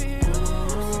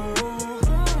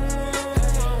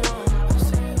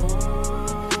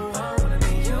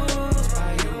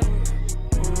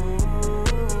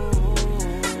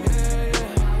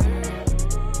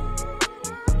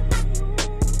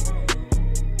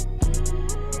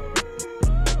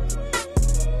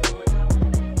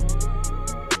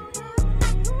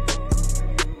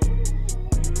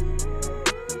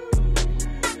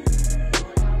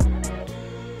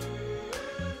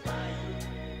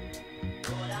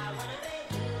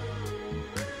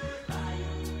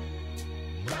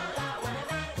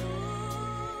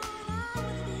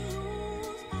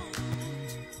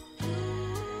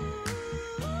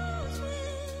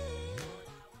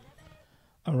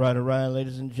 All right,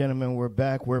 ladies and gentlemen, we're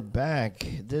back.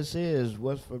 This is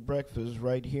What's for Breakfast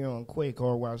right here on Quake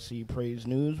RYC Praise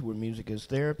News, where music is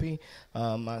therapy.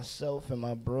 Myself and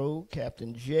my bro,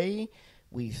 Captain J,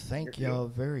 we thank y'all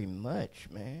very much,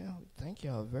 man. Thank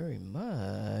y'all very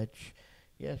much.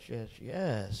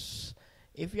 Yes.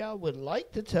 If y'all would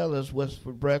like to tell us what's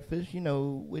for breakfast,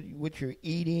 what you're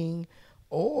eating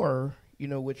or,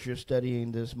 what you're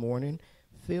studying this morning,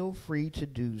 feel free to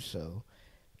do so.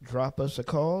 Drop us a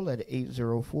call at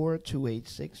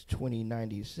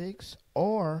 804-286-2096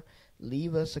 or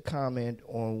leave us a comment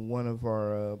on one of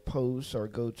our posts or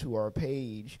go to our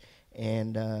page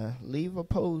and leave a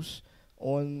post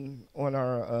on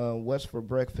our What's for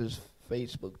Breakfast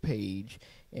Facebook page,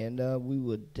 and we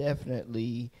would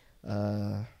definitely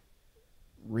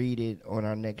read it on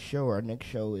our next show. Our next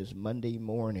show is Monday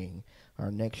morning.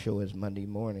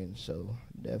 So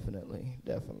definitely.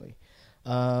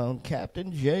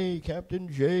 Captain J.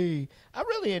 I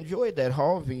really enjoyed that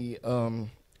Harvey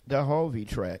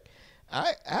track.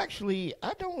 I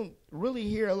don't really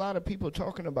hear a lot of people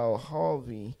talking about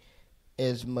Harvey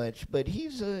as much, but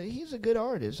he's a good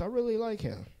artist. I really like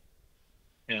him.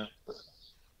 Yeah.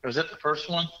 Was that the first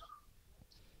one?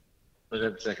 Or was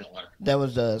that the second one? That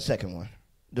was the second one.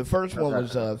 The first one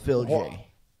was Phil J.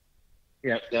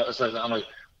 Yeah, that was. I'm like,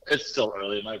 it's still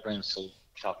early. My brain's still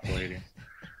calculating.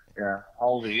 Yeah,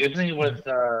 Halvey. Isn't he with, is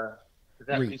that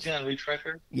Reach. On Reach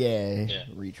Records? Yeah,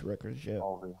 Reach Records, yeah.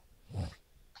 Halvey.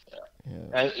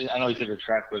 Yeah. I know he did a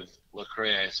track with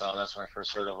Lecrae, so that's when I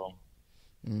first heard of him.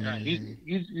 Mm-hmm. Yeah,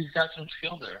 he's got some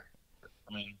skill there.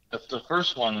 I mean, the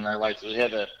first one I liked, it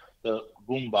had the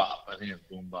boom bop. I think it's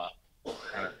boom bop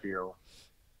kind of feel.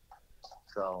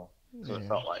 So it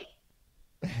felt like.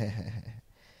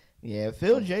 Yeah,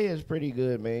 Phil J is pretty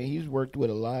good, man. He's worked with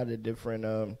a lot of different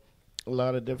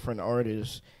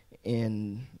artists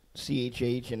in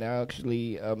CHH and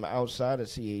actually outside of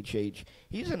CHH.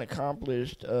 He's an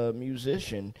accomplished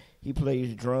musician. He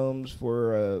plays drums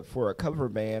for a cover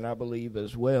band, I believe,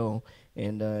 as well.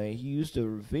 And he used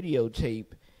to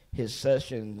videotape his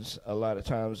sessions a lot of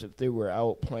times. If they were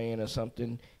out playing or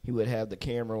something, he would have the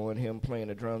camera on him playing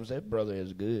the drums. That brother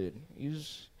is good.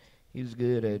 He's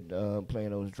good at playing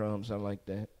those drums. I like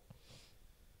that.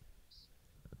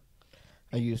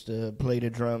 I used to play the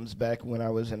drums back when I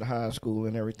was in high school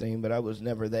and everything, but I was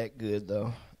never that good,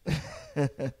 though.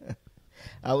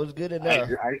 I was good enough.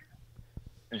 I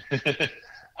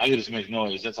can just make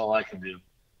noise. That's all I can do.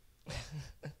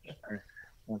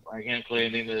 I can't play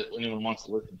anything that anyone wants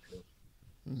to listen to.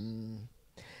 Mm.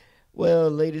 Well,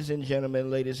 ladies and gentlemen,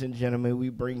 we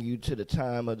bring you to the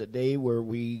time of the day where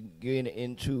we get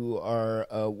into our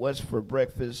What's for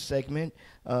Breakfast segment.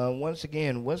 Once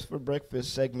again, What's for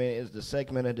Breakfast segment is the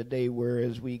segment of the day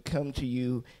whereas we come to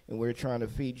you and we're trying to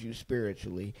feed you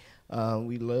spiritually.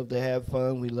 We love to have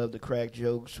fun. We love to crack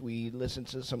jokes. We listen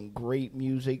to some great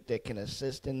music that can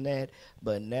assist in that.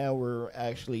 But now we're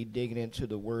actually digging into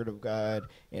the Word of God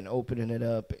and opening it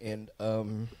up and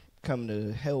come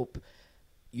to help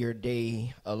your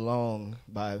day along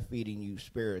by feeding you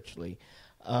spiritually.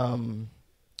 I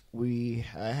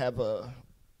have a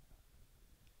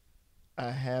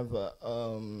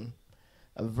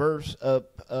verse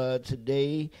up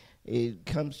today. It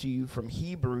comes to you from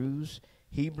Hebrews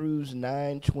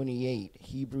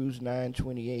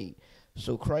 9:28.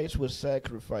 So Christ was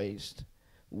sacrificed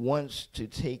once to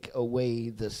take away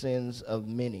the sins of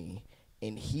many,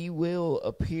 and he will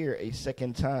appear a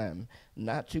second time,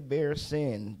 not to bear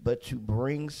sin, but to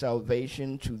bring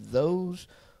salvation to those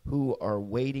who are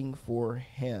waiting for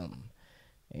him.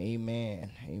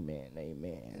 Amen.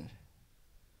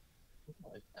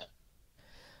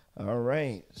 All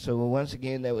right. So once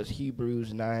again, that was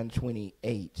Hebrews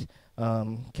 9:28.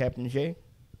 Captain J?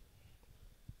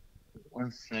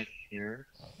 One sec here.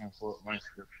 I'll pull up my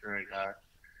scripture I got.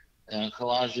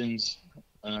 Colossians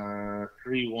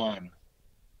 3:1.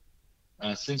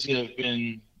 Since you have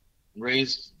been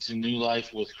raised to new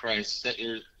life with Christ, set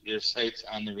your sights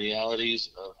on the realities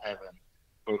of heaven,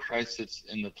 for Christ sits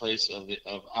in the place of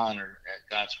honor at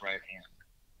God's right hand.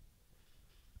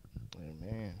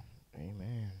 Amen.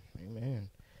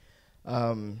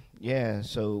 Yeah,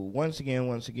 so once again,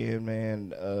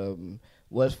 man,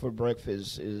 What's for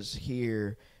Breakfast is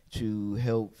here to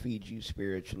help feed you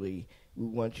spiritually. We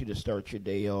want you to start your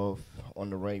day off on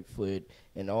the right foot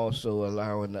and also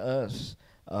allowing us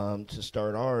to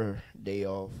start our day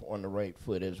off on the right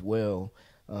foot as well.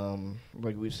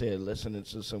 Like we said, listening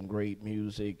to some great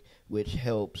music, which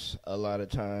helps a lot of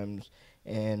times,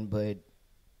 but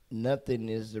nothing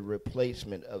is the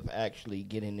replacement of actually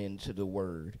getting into the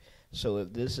Word. So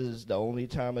if this is the only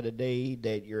time of the day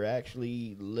that you're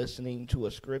actually listening to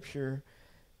a scripture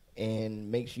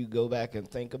and makes you go back and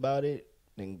think about it,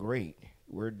 then great.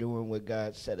 We're doing what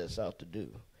God set us out to do,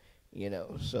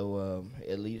 So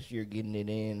at least you're getting it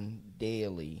in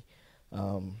daily.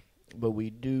 But we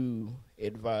do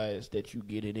advise that you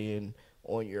get it in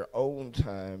on your own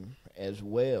time as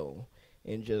well,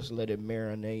 and just let it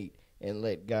marinate and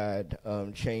let God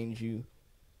change you.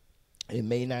 It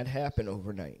may not happen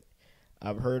overnight.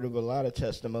 I've heard of a lot of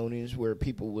testimonies where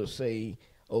people will say,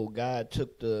 "Oh, God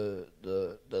took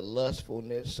the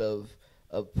lustfulness of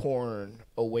porn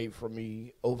away from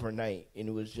me overnight, and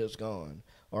it was just gone."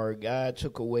 Or God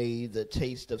took away the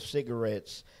taste of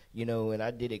cigarettes, and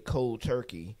I did it cold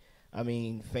turkey. I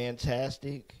mean,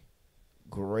 fantastic,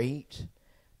 great,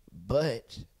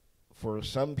 but for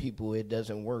some people it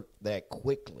doesn't work that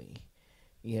quickly,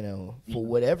 for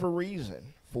whatever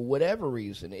reason. For whatever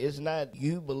reason, it's not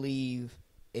you believe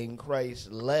in Christ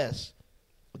less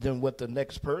than what the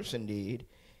next person did.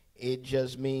 It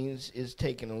just means it's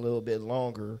taking a little bit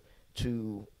longer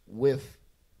to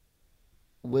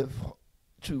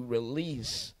to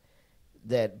release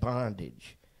that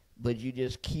bondage. But you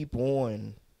just keep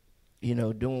on,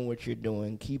 doing what you're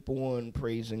doing. Keep on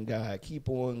praising God. Keep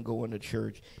on going to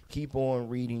church. Keep on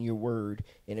reading your word.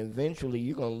 And eventually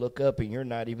you're going to look up and you're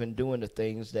not even doing the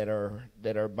things that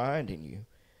are binding you.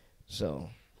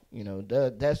 So,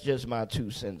 that's just my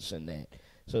 2 cents in that.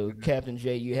 So, Captain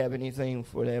J, you have anything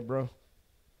for that, bro?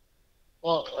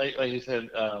 Well, like you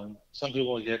said, some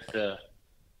people get the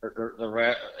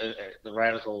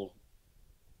radical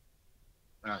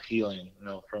healing,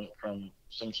 from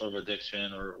some sort of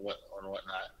addiction or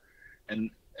whatnot, and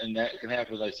that can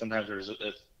happen. Like sometimes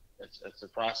it's a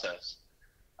process.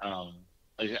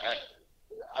 We've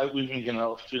been getting a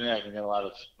lot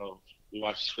of we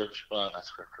watch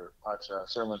watch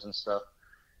sermons and stuff,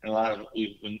 and a lot of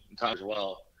we've been taught as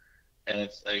well. And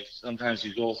it's like sometimes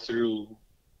you go through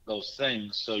those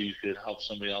things so you could help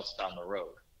somebody else down the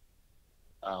road.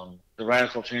 The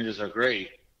radical changes are great,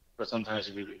 but sometimes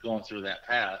if you're going through that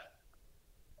path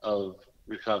of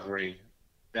recovery,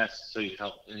 that's so you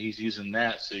help, and he's using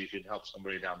that so you can help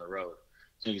somebody down the road.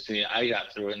 So you can say, I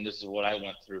got through it, and this is what I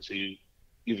went through. So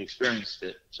you've experienced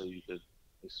it, so you could.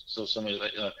 So somebody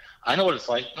like, I know what it's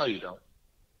like. No, you don't.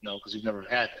 No, because you've never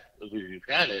had it. If you've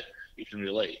had it, you can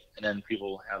relate, and then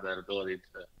people have that ability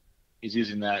to. He's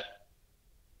using that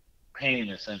pain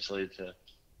essentially to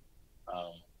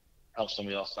help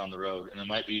somebody else down the road, and it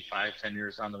might be 5-10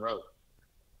 years down the road.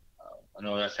 I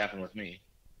know that's happened with me.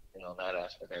 That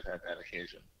aspect, I've had that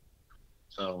occasion.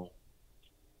 So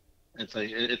it's like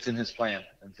it's in his plan.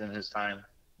 It's in his time.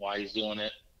 Why he's doing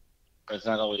it. But it's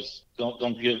not always. Don't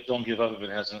give up if it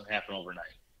hasn't happened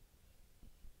overnight.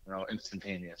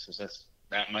 Instantaneous.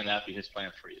 That might not be his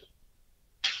plan for you.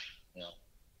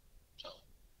 So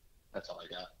that's all I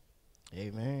got.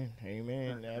 Amen.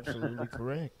 Absolutely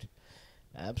correct.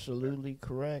 Absolutely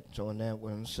correct on that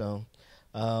one. So,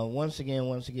 once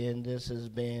again, this has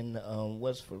been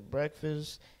What's for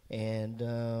Breakfast, and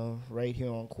right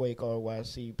here on Quake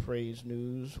RYC Praise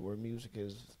News, where music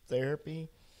is therapy.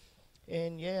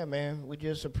 And yeah, man, we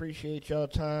just appreciate y'all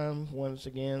time. Once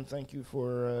again, thank you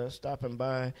for stopping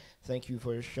by. Thank you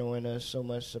for showing us so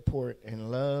much support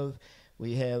and love.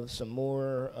 We have some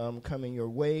more coming your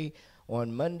way.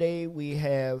 On Monday, we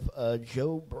have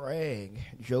Joe Bragg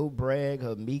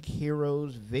of Meek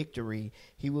Heroes Victory.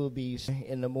 He will be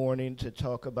in the morning to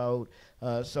talk about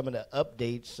some of the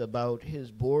updates about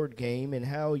his board game and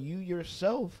how you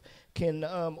yourself can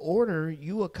order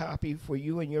you a copy for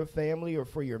you and your family or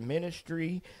for your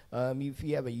ministry. If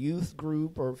you have a youth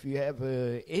group or if you have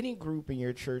any group in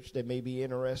your church that may be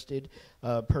interested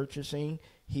purchasing,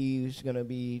 he's going to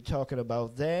be talking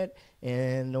about that.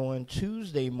 And on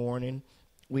Tuesday morning,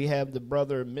 we have the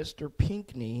brother, Mr.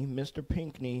 Pinkney,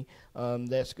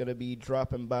 that's going to be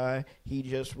dropping by. He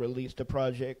just released a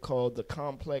project called The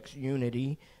Complex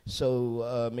Unity,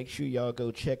 so make sure y'all go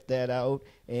check that out.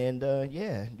 And,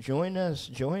 join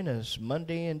us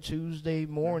Monday and Tuesday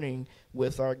morning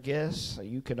with our guests.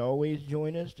 You can always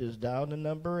join us. Just dial the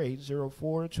number,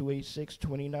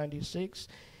 804-286-2096.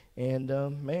 And,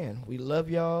 man, we love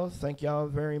y'all. Thank y'all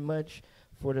very much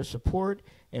for the support.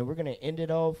 And we're going to end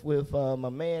it off with my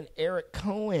man Eric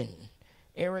Cohen.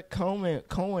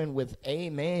 Cohen with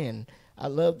Amen. I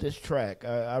love this track.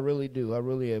 I really do. I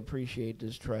really appreciate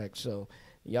this track. So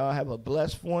y'all have a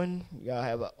blessed one. Y'all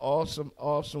have an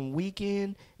awesome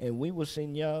weekend. And we will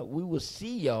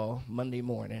see y'all Monday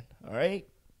morning. All right?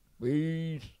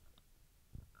 Peace.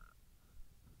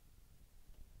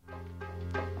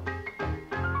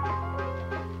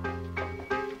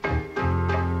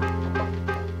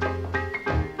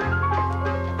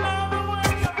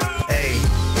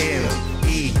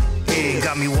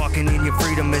 your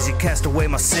freedom as you cast away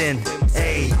my sin.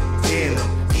 A-M-E-N.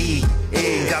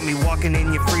 Got me walking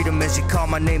in your freedom as you call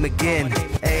my name again.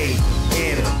 A-M-E-N.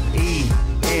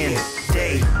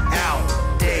 Day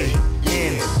out, day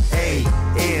in.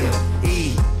 A-M-E-N.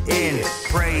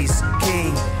 Praise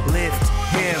King, lift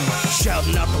him.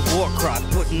 Shouting out the war cry,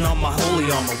 putting on my holy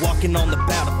armor, walking on the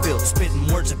battlefield, spitting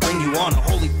words that bring you honor.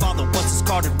 Holy Father, once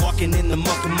discarded, walking in the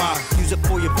muck and mire. Use it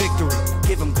for your victory,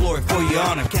 give him glory for your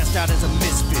honor. Cast out as a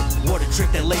misfit, what a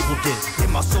trick that label did.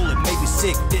 In my soul it made me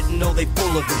sick, didn't know they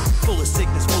full of it. Full of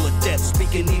sickness, full of death,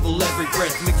 speaking evil every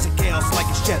breath, mixing chaos like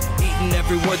a chef, eating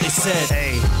every word they said.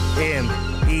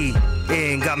 A-M-E-N.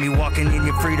 Got me walking in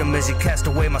your freedom as you cast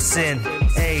away my sin.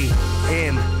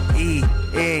 A-M-E-N.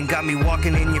 Got me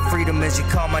walking in your freedom as you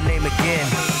call my name again.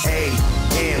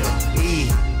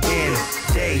 A-M-E-N.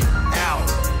 Day out,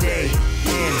 day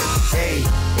in.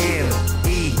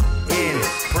 A-M-E-N.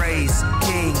 Praise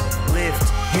King, lift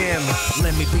him.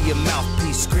 Let me be your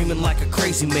mouthpiece, screaming like a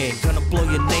crazy man. Gonna blow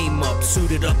your name up,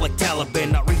 suited up like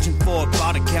Taliban. Not reaching for a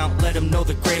body count, let him know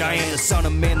the great I am. The son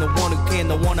of man, the one who can,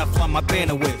 the one I fly my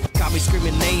banner with. Got me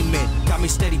screaming amen, got me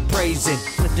steady praising,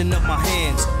 lifting up my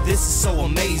hands, this is so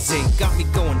amazing. Got me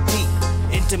going deep,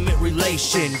 intimate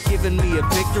relation, giving me a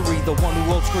victory, the one who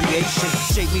holds creation.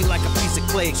 Shape me like a piece of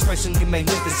clay, expressing your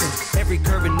magnificence. Every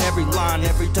curve and every line,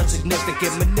 every touch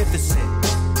significant, magnificent.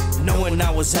 Knowing I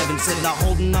was heaven sent, not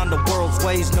holding on to world's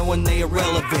ways, knowing they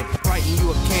irrelevant. Writing you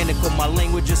a canonical, my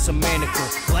language is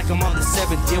semantical. Like I'm on the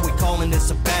 7th, yeah, we calling it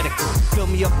sabbatical. Fill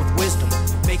me up with wisdom,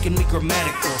 making me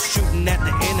grammatical. Shooting at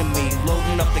the enemy,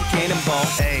 loading up the cannonball.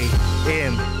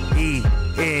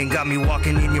 A-M-E-N. Got me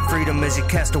walking in your freedom as you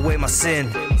cast away my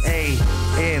sin.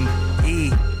 A-M-E-N.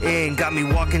 Got me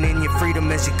walking in your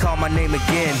freedom as you call my name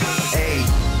again.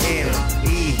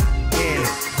 A-M-E-N.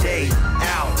 Day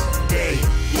out, day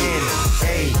in.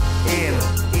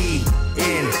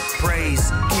 A-M-E-N.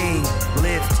 Praise King,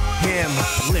 lift him.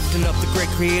 Lifting up the great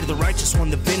creator, the righteous one,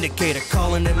 the vindicator.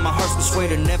 Calling in my heart's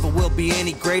persuader, never will be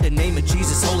any greater. Name of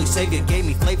Jesus, holy savior, gave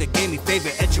me flavor, gave me favor.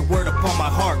 Etch your word upon my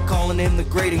heart, calling in the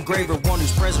great engraver. One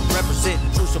who's present,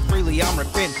 representing truth so freely I'm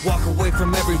repentant. Walk away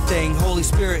from everything, Holy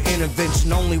Spirit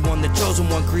intervention. Only one, the chosen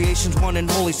one, creation's one and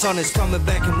holy son is coming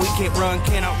back. And we can't run,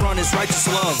 can't outrun his righteous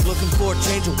love. Looking for a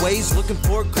change of ways, looking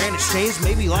for a grand exchange.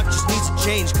 Maybe life just needs a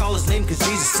change, call his name cause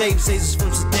Jesus saves us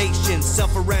from sedation,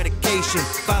 self-eradication,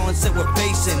 violence that we're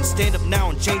facing. Stand up now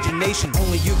and change a nation.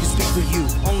 Only you can speak for you,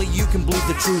 only you can believe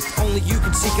the truth, only you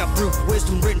can seek out proof,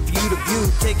 wisdom written for you to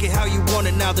view. Take it how you want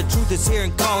it now, the truth is here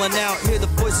and calling out. Hear the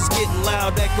voices getting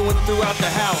loud, echoing throughout the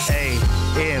house.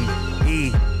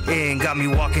 A-M-E-N. Got me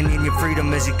walking in your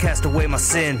freedom as you cast away my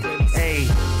sin.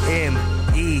 A-M-E-N.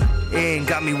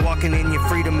 Got me walking in your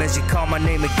freedom as you call my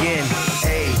name again.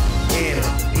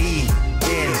 A-M-E-N.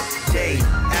 Day